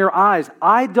opening your eyes.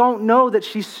 I don't know that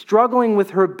she's struggling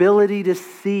with her ability to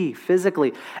see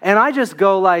physically. And I just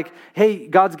go like, hey,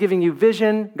 God's giving you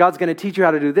vision. God's going to teach you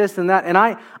how to do this and that. And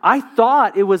I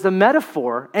thought it was a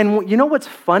metaphor. And you know what's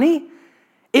funny?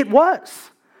 It was.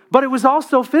 But it was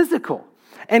also physical.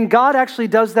 And God actually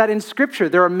does that in Scripture.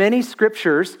 There are many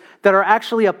scriptures that are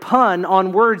actually a pun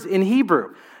on words in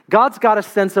Hebrew. God's got a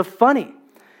sense of funny.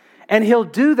 And he'll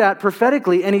do that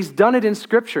prophetically, and he's done it in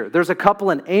Scripture. There's a couple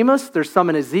in Amos, there's some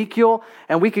in Ezekiel,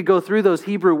 and we could go through those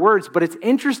Hebrew words, but it's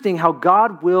interesting how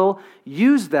God will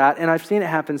use that, and I've seen it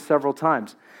happen several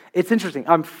times. It's interesting.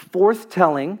 I'm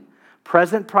forthtelling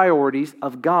present priorities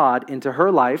of God into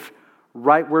her life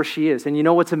right where she is. And you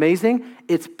know what's amazing?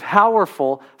 It's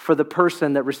powerful for the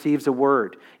person that receives a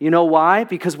word. You know why?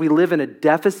 Because we live in a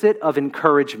deficit of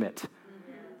encouragement.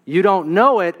 You don't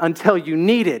know it until you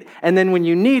need it. And then when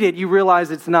you need it, you realize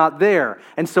it's not there.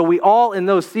 And so we all in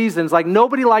those seasons, like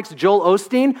nobody likes Joel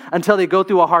Osteen until they go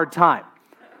through a hard time.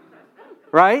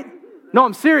 Right? No,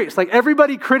 I'm serious. Like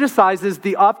everybody criticizes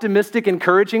the optimistic,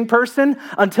 encouraging person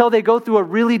until they go through a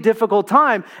really difficult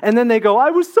time. And then they go,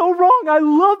 I was so wrong. I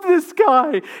love this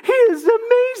guy. He is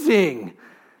amazing.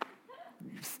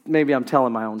 Maybe I'm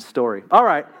telling my own story. All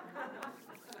right.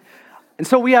 And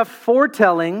so we have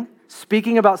foretelling,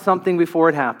 speaking about something before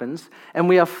it happens, and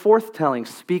we have forthtelling,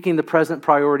 speaking the present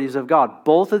priorities of God.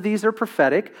 Both of these are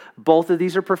prophetic. Both of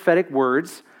these are prophetic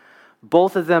words.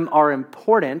 Both of them are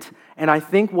important, and I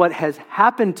think what has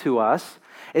happened to us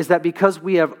is that because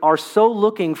we are so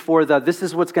looking for this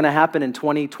is what's going to happen in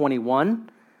 2021,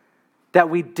 that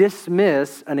we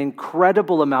dismiss an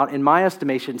incredible amount, in my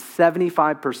estimation,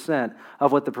 75%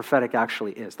 of what the prophetic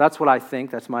actually is. That's what I think.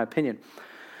 That's my opinion.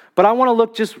 But I want to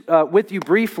look just with you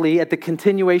briefly at the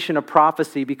continuation of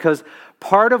prophecy, because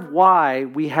part of why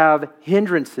we have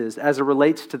hindrances as it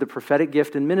relates to the prophetic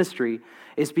gift and ministry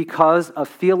is because of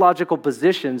theological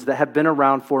positions that have been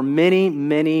around for many,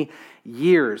 many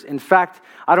years. In fact,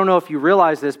 I don't know if you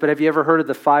realize this, but have you ever heard of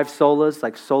the 5 solas,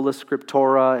 like sola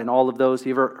scriptura and all of those?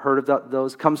 You ever heard of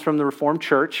those? Comes from the Reformed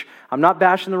Church. I'm not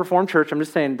bashing the Reformed Church. I'm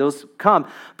just saying those come.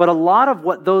 But a lot of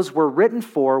what those were written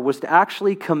for was to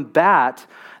actually combat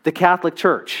the Catholic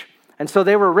Church. And so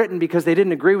they were written because they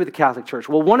didn't agree with the Catholic Church.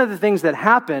 Well, one of the things that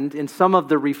happened in some of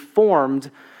the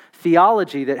Reformed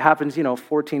theology that happens,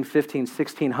 14, 15,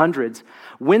 1600s,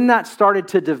 when that started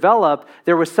to develop,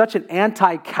 there was such an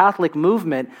anti-Catholic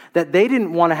movement that they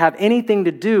didn't want to have anything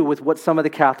to do with what some of the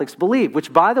Catholics believed,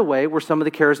 which, by the way, were some of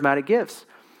the charismatic gifts.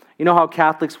 You know how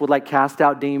Catholics would cast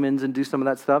out demons and do some of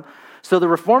that stuff? So the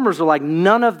Reformers are like,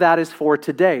 none of that is for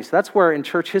today. So that's where in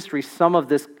church history some of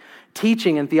this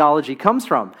teaching and theology comes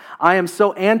from. I am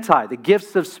so anti. The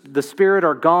gifts of the Spirit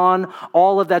are gone.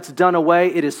 All of that's done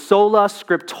away. It is sola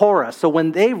scriptura. So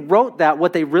when they wrote that,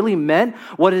 what they really meant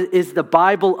is the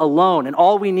Bible alone. And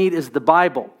all we need is the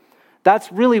Bible.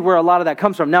 That's really where a lot of that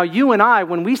comes from. Now, you and I,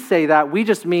 when we say that, we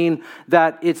just mean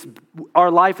that our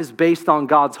life is based on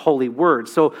God's holy word.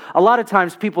 So a lot of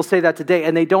times people say that today,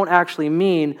 and they don't actually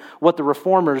mean what the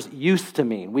Reformers used to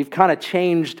mean. We've kind of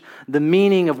changed the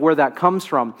meaning of where that comes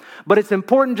from. But it's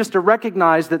important just to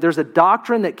recognize that there's a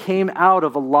doctrine that came out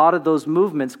of a lot of those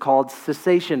movements called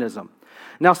cessationism.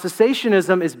 Now,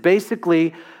 cessationism is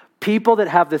basically people that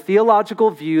have the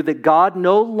theological view that God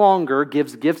no longer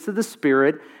gives gifts of the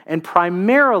Spirit and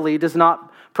primarily does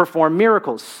not perform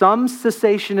miracles. Some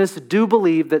cessationists do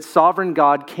believe that sovereign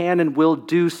God can and will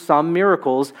do some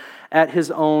miracles at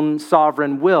his own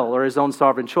sovereign will or his own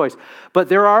sovereign choice. But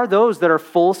there are those that are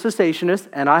full cessationists,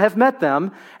 and I have met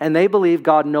them, and they believe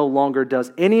God no longer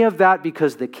does any of that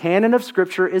because the canon of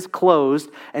Scripture is closed,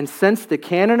 and since the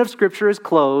canon of Scripture is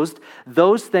closed,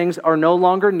 those things are no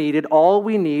longer needed. All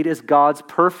we need is God's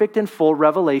perfect and full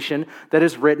revelation that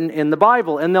is written in the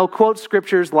Bible. And they'll quote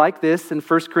scriptures like this in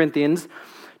 1 Corinthians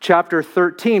chapter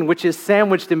 13, which is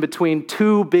sandwiched in between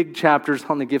 2 big chapters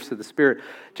on the gifts of the Spirit,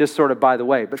 just sort of by the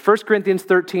way. But 1 Corinthians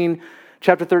 13,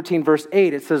 chapter 13, verse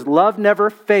 8, it says, love never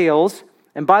fails.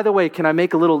 And by the way, can I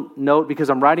make a little note? Because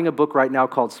I'm writing a book right now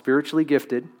called Spiritually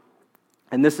Gifted,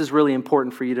 and this is really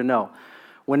important for you to know.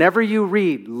 Whenever you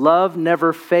read, love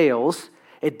never fails,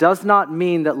 it does not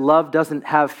mean that love doesn't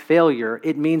have failure.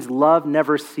 It means love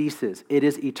never ceases. It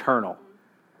is eternal.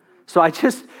 So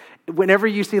whenever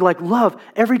you see like love,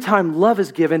 every time love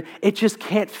is given, it just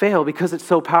can't fail because it's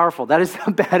so powerful. That is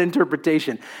a bad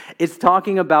interpretation. It's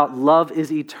talking about love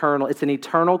is eternal. It's an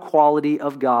eternal quality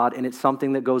of God, and it's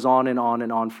something that goes on and on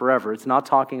and on forever. It's not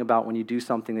talking about when you do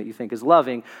something that you think is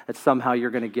loving, that somehow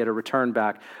you're going to get a return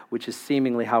back, which is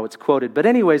seemingly how it's quoted. But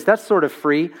anyways, that's sort of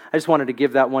free. I just wanted to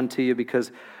give that one to you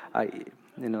because it's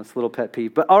a little pet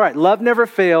peeve. But all right, love never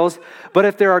fails. But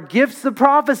if there are gifts of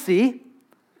prophecy,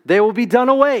 they will be done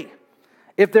away.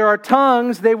 If there are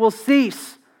tongues, they will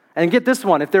cease. And get this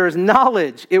one, if there is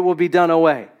knowledge, it will be done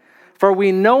away. For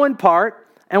we know in part,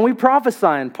 and we prophesy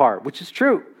in part, which is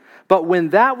true. But when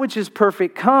that which is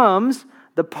perfect comes,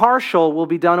 the partial will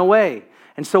be done away.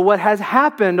 And so what has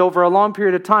happened over a long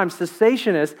period of time,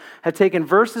 cessationists have taken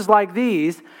verses like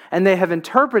these, and they have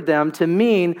interpreted them to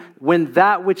mean when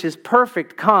that which is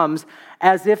perfect comes,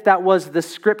 as if that was the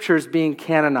scriptures being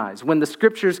canonized. When the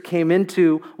scriptures came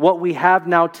into what we have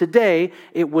now today,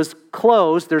 it was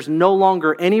closed. There's no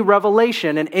longer any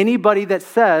revelation. And anybody that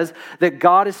says that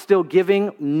God is still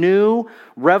giving new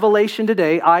revelation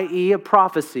today, i.e. a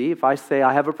prophecy, if I say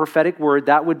I have a prophetic word,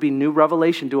 that would be new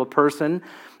revelation to a person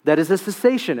that is a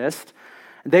cessationist.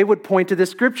 They would point to the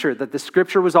scripture, that the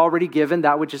scripture was already given,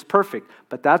 that which is perfect.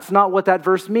 But that's not what that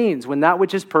verse means. When that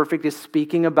which is perfect is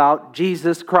speaking about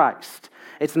Jesus Christ.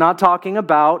 It's not talking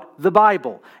about the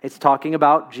Bible. It's talking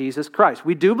about Jesus Christ.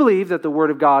 We do believe that the Word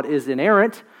of God is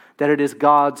inerrant, that it is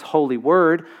God's holy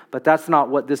word, but that's not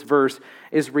what this verse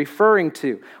is referring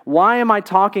to. Why am I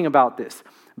talking about this?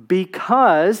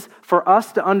 Because for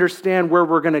us to understand where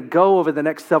we're going to go over the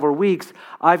next several weeks,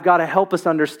 I've got to help us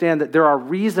understand that there are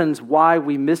reasons why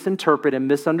we misinterpret and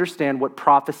misunderstand what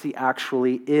prophecy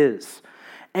actually is.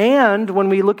 And when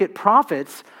we look at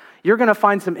prophets, you're going to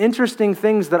find some interesting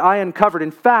things that I uncovered.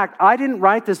 In fact, I didn't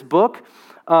write this book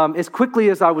as quickly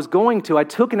as I was going to. I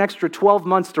took an extra 12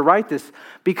 months to write this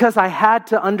because I had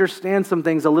to understand some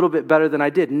things a little bit better than I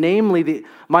did, namely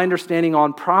my understanding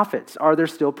on prophets. Are there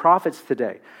still prophets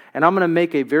today? And I'm going to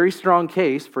make a very strong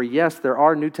case for, yes, there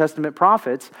are New Testament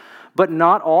prophets, but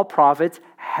not all prophets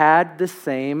had the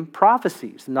same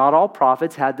prophecies. Not all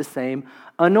prophets had the same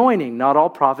anointing. Not all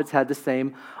prophets had the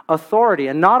same authority.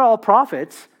 And not all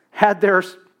prophets had their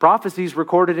prophecies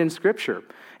recorded in Scripture.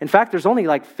 In fact, there's only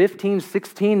like 15,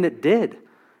 16 that did.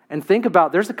 And think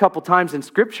about, there's a couple times in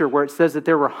Scripture where it says that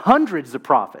there were hundreds of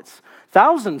prophets,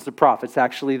 thousands of prophets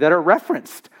actually, that are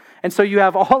referenced. And so you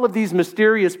have all of these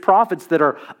mysterious prophets that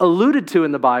are alluded to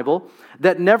in the Bible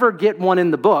that never get one in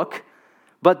the book,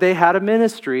 but they had a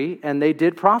ministry and they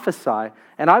did prophesy.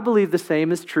 And I believe the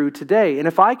same is true today. And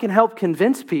if I can help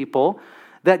convince people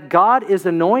that God has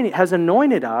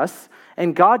anointed us,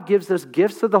 and God gives us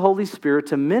gifts of the Holy Spirit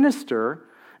to minister,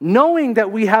 knowing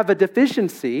that we have a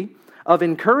deficiency of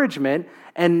encouragement.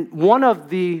 And one of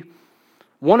the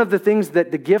things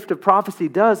that the gift of prophecy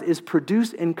does is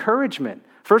produce encouragement.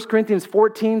 1 Corinthians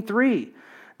 14:3.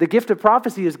 The gift of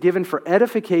prophecy is given for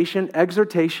edification,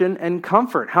 exhortation, and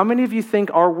comfort. How many of you think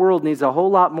our world needs a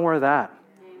whole lot more of that?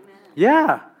 Amen.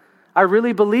 Yeah. I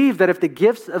really believe that if the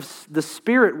gifts of the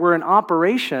Spirit were in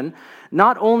operation,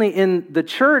 not only in the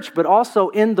church, but also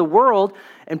in the world,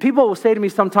 and people will say to me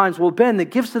sometimes, well, Ben, the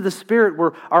gifts of the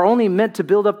Spirit are only meant to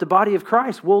build up the body of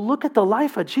Christ. Well, look at the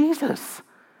life of Jesus.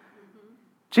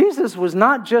 Jesus was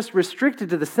not just restricted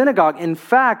to the synagogue. In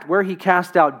fact, where he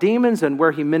cast out demons and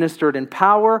where he ministered in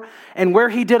power and where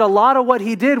he did a lot of what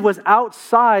he did was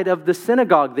outside of the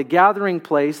synagogue, the gathering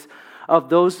place of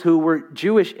those who were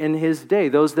Jewish in his day,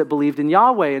 those that believed in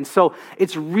Yahweh. And so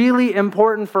it's really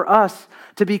important for us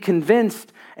to be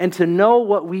convinced and to know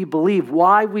what we believe,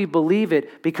 why we believe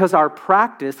it, because our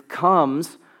practice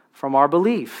comes from our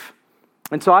belief.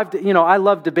 And so I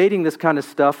love debating this kind of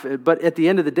stuff, but at the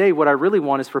end of the day, what I really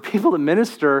want is for people to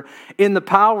minister in the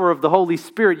power of the Holy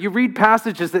Spirit. You read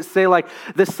passages that say like,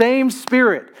 the same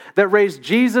Spirit that raised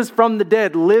Jesus from the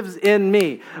dead lives in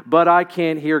me, but I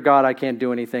can't hear God, I can't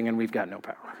do anything, and we've got no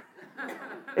power.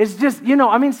 It's just,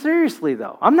 seriously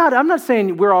though. I'm not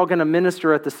saying we're all going to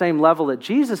minister at the same level that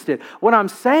Jesus did. What I'm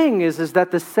saying is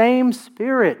that the same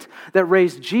Spirit that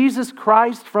raised Jesus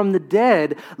Christ from the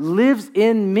dead lives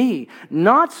in me.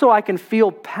 Not so I can feel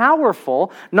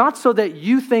powerful, not so that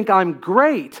you think I'm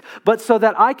great, but so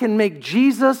that I can make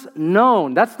Jesus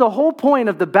known. That's the whole point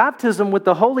of the baptism with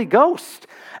the Holy Ghost.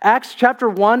 Acts chapter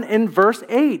 1 and verse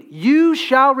 8. You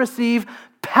shall receive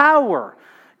power.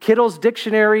 Kittle's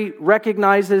dictionary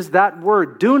recognizes that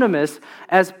word, dunamis,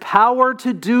 as power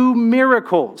to do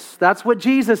miracles. That's what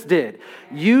Jesus did.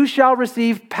 You shall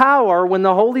receive power when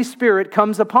the Holy Spirit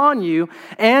comes upon you,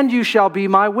 and you shall be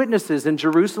my witnesses in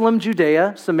Jerusalem,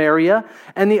 Judea, Samaria,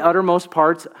 and the uttermost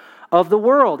parts of the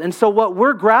world. And so what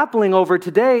we're grappling over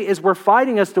today is we're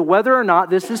fighting as to whether or not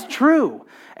this is true.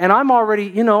 And I'm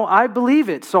already, I believe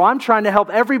it. So I'm trying to help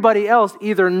everybody else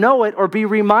either know it or be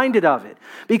reminded of it.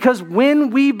 Because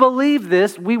when we believe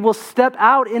this, we will step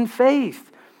out in faith.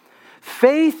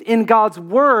 Faith in God's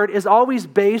word is always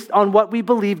based on what we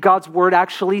believe God's word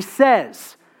actually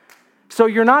says. So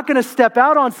you're not going to step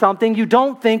out on something you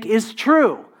don't think is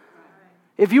true.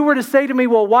 If you were to say to me,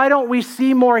 well, why don't we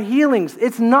see more healings?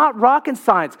 It's not rocket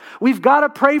science. We've got to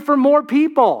pray for more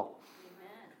people.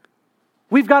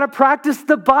 We've got to practice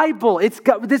the Bible. It's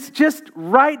just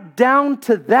right down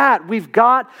to that. We've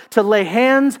got to lay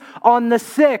hands on the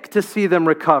sick to see them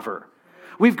recover.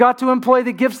 We've got to employ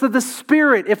the gifts of the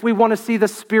Spirit if we want to see the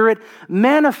Spirit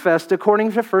manifest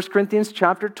according to 1 Corinthians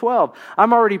chapter 12.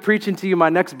 I'm already preaching to you my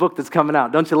next book that's coming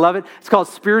out. Don't you love it? It's called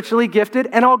Spiritually Gifted,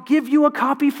 and I'll give you a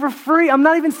copy for free. I'm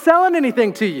not even selling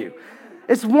anything to you.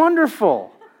 It's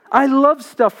wonderful. I love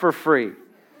stuff for free.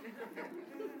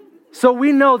 So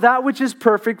we know that which is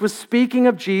perfect was speaking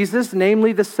of Jesus,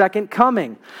 namely the second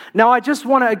coming. Now I just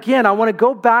want to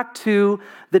go back to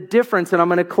the difference, and I'm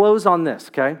going to close on this,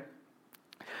 okay?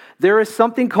 There is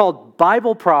something called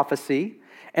Bible prophecy,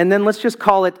 and then let's just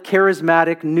call it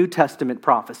charismatic New Testament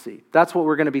prophecy. That's what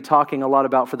we're going to be talking a lot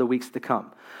about for the weeks to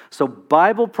come. So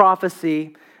Bible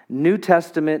prophecy, New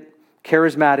Testament,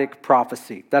 charismatic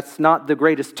prophecy. That's not the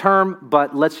greatest term,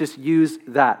 but let's just use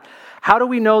that. How do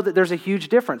we know that there's a huge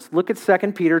difference? Look at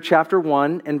 2 Peter chapter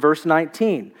 1 and verse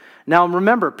 19. Now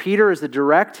remember, Peter is a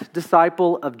direct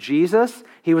disciple of Jesus.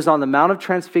 He was on the Mount of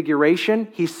Transfiguration.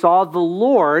 He saw the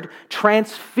Lord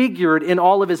transfigured in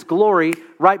all of his glory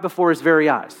right before his very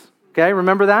eyes. Okay,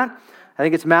 remember that? I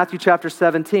think it's Matthew chapter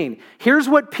 17. Here's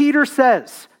what Peter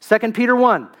says, 2 Peter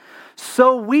 1.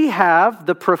 So we have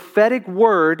the prophetic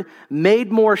word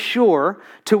made more sure,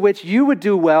 to which you would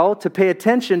do well to pay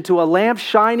attention to a lamp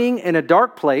shining in a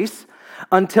dark place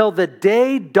until the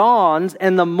day dawns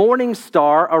and the morning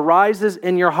star arises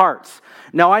in your hearts.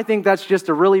 Now, I think that's just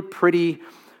a really pretty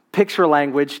picture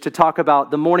language to talk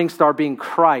about the morning star being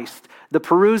Christ, the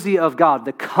parousia of God,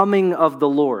 the coming of the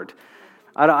Lord.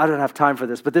 I don't have time for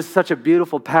this, but this is such a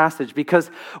beautiful passage because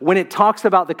when it talks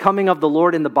about the coming of the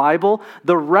Lord in the Bible,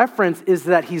 the reference is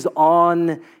that he's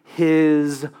on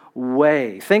his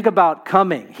way. Think about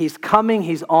coming. He's coming,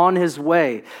 he's on his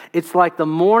way. It's like the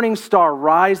morning star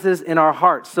rises in our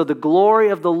hearts. So the glory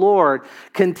of the Lord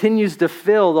continues to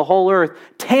fill the whole earth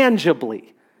tangibly.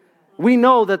 We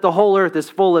know that the whole earth is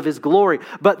full of his glory,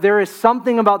 but there is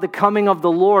something about the coming of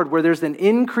the Lord where there's an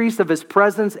increase of his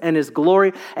presence and his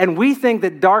glory, and we think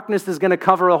that darkness is going to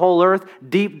cover the whole earth,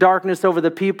 deep darkness over the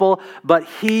people, but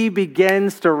he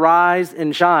begins to rise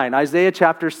and shine. Isaiah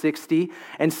chapter 60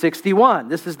 and 61.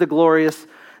 This is the glory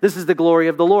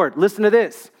of the Lord. Listen to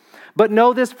this. But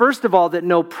know this, first of all, that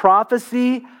no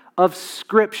prophecy of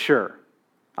Scripture.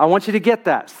 I want you to get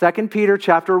that. 2 Peter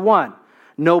chapter 1.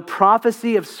 No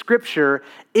prophecy of Scripture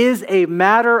is a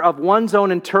matter of one's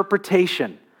own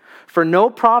interpretation. For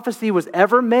no prophecy was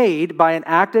ever made by an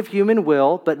act of human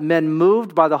will, but men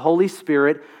moved by the Holy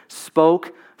Spirit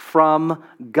spoke from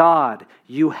God.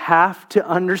 You have to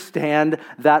understand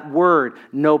that word.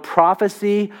 No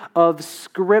prophecy of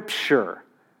Scripture.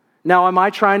 Now, am I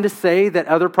trying to say that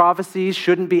other prophecies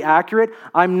shouldn't be accurate?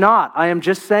 I'm not. I am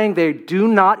just saying they do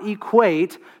not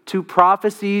equate to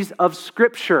prophecies of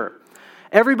Scripture.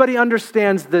 Everybody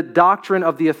understands the doctrine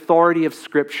of the authority of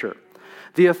Scripture.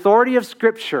 The authority of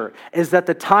Scripture is that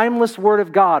the timeless Word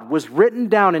of God was written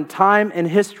down in time and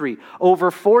history.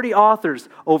 Over 40 authors,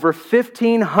 over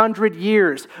 1,500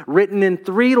 years, written in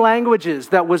 3 languages,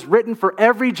 that was written for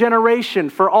every generation,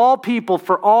 for all people,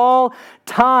 for all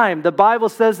time. The Bible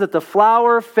says that the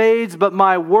flower fades, but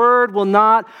my word will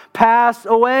not pass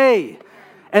away.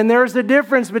 And there's a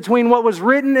difference between what was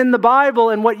written in the Bible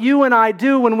and what you and I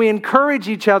do when we encourage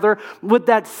each other with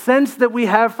that sense that we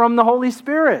have from the Holy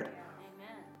Spirit.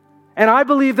 Amen. And I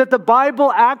believe that the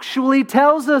Bible actually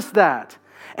tells us that.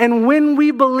 And when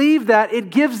we believe that, it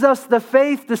gives us the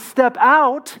faith to step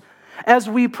out as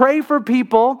we pray for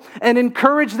people and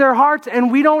encourage their hearts.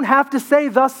 And we don't have to say,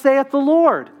 "Thus saith the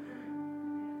Lord."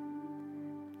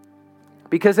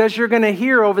 Because as you're going to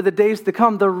hear over the days to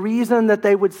come, the reason that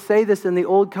they would say this in the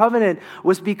Old Covenant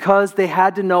was because they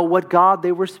had to know what God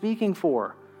they were speaking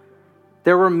for.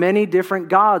 There were many different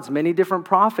gods, many different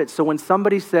prophets. So when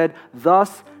somebody said,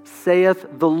 "Thus saith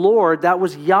the Lord," that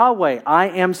was Yahweh. I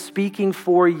am speaking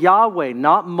for Yahweh,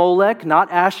 not Molech,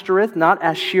 not Ashtoreth, not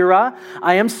Asherah.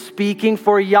 I am speaking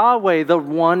for Yahweh, the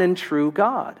one and true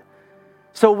God.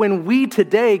 So when we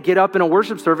today get up in a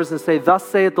worship service and say, "Thus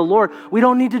saith the Lord," we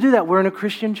don't need to do that. We're in a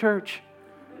Christian church.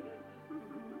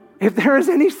 If there is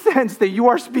any sense that you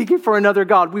are speaking for another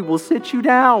God, we will sit you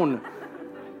down.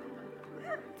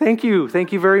 Thank you.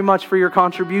 Thank you very much for your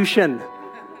contribution.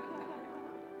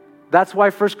 That's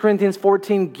why 1 Corinthians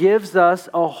 14 gives us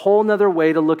a whole nother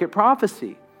way to look at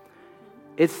prophecy.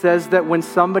 It says that when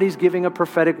somebody's giving a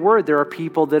prophetic word, there are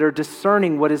people that are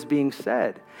discerning what is being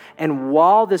said. And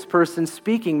while this person's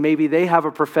speaking, maybe they have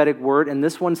a prophetic word, and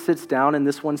this one sits down and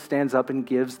this one stands up and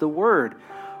gives the word.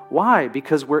 Why?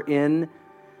 Because we're in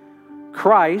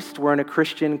Christ, we're in a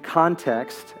Christian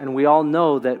context, and we all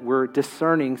know that we're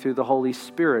discerning through the Holy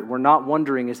Spirit. We're not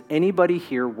wondering, is anybody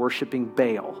here worshiping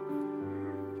Baal?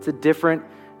 It's a different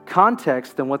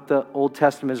context than what the Old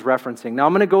Testament is referencing. Now,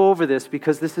 I'm going to go over this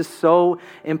because this is so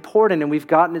important, and we've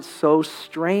gotten it so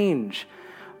strange.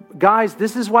 Guys,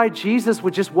 this is why Jesus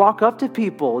would just walk up to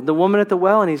people. The woman at the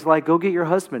well, and he's like, "Go get your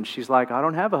husband." She's like, "I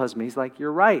don't have a husband." He's like,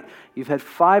 "You're right. You've had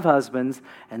 5 husbands,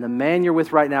 and the man you're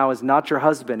with right now is not your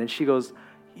husband." And she goes,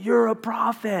 "You're a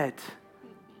prophet."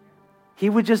 He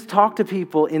would just talk to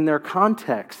people in their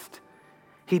context.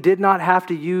 He did not have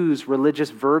to use religious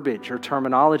verbiage or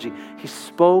terminology. He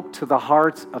spoke to the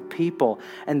hearts of people.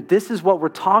 And this is what we're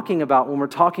talking about when we're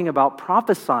talking about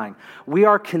prophesying. We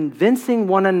are convincing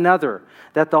one another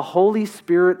that the Holy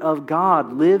Spirit of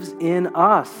God lives in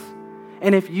us.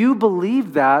 And if you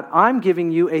believe that, I'm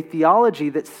giving you a theology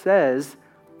that says,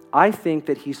 I think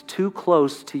that he's too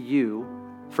close to you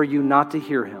for you not to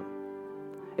hear him.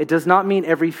 It does not mean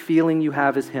every feeling you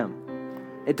have is him.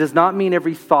 It does not mean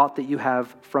every thought that you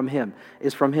have from him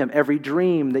is from him. Every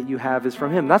dream that you have is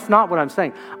from him. That's not what I'm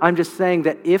saying. I'm just saying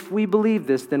that if we believe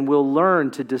this, then we'll learn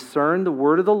to discern the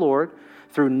word of the Lord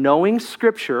through knowing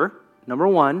Scripture, number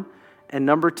 1, and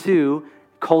number 2,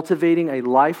 cultivating a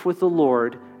life with the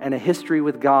Lord and a history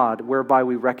with God whereby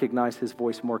we recognize his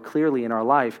voice more clearly in our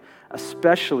life,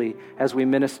 especially as we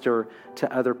minister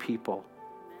to other people.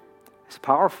 It's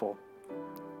powerful.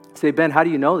 Say, "Ben, how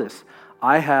do you know this?"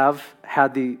 I have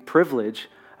had the privilege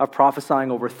of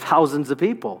prophesying over thousands of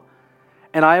people.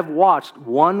 And I have watched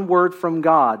one word from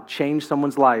God change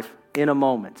someone's life in a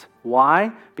moment.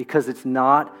 Why? Because it's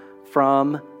not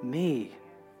from me.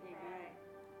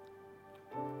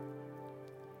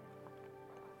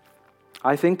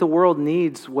 I think the world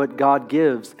needs what God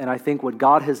gives, and I think what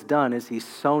God has done is he's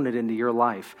sown it into your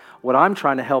life. What I'm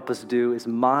trying to help us do is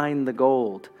mine the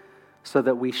gold, so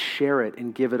that we share it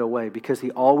and give it away, because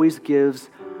he always gives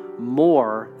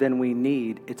more than we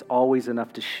need. It's always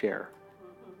enough to share.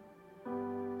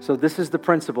 So this is the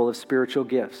principle of spiritual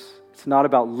gifts. It's not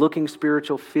about looking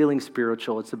spiritual, feeling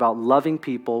spiritual. It's about loving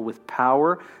people with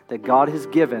power that God has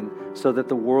given so that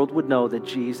the world would know that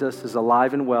Jesus is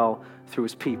alive and well through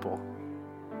his people.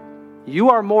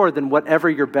 You are more than whatever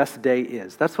your best day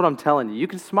is. That's what I'm telling you. You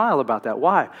can smile about that.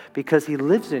 Why? Because he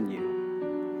lives in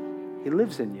you. He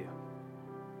lives in you.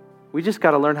 We just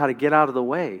got to learn how to get out of the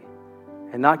way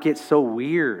and not get so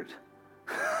weird.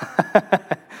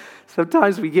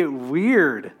 Sometimes we get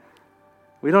weird.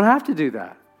 We don't have to do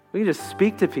that. We can just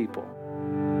speak to people.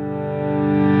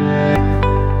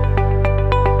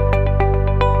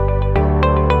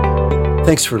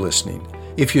 Thanks for listening.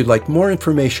 If you'd like more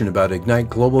information about Ignite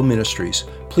Global Ministries,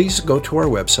 please go to our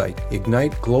website,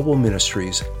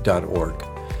 igniteglobalministries.org.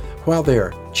 While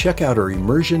there, check out our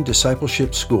Immersion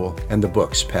Discipleship School and the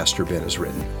books Pastor Ben has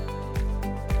written.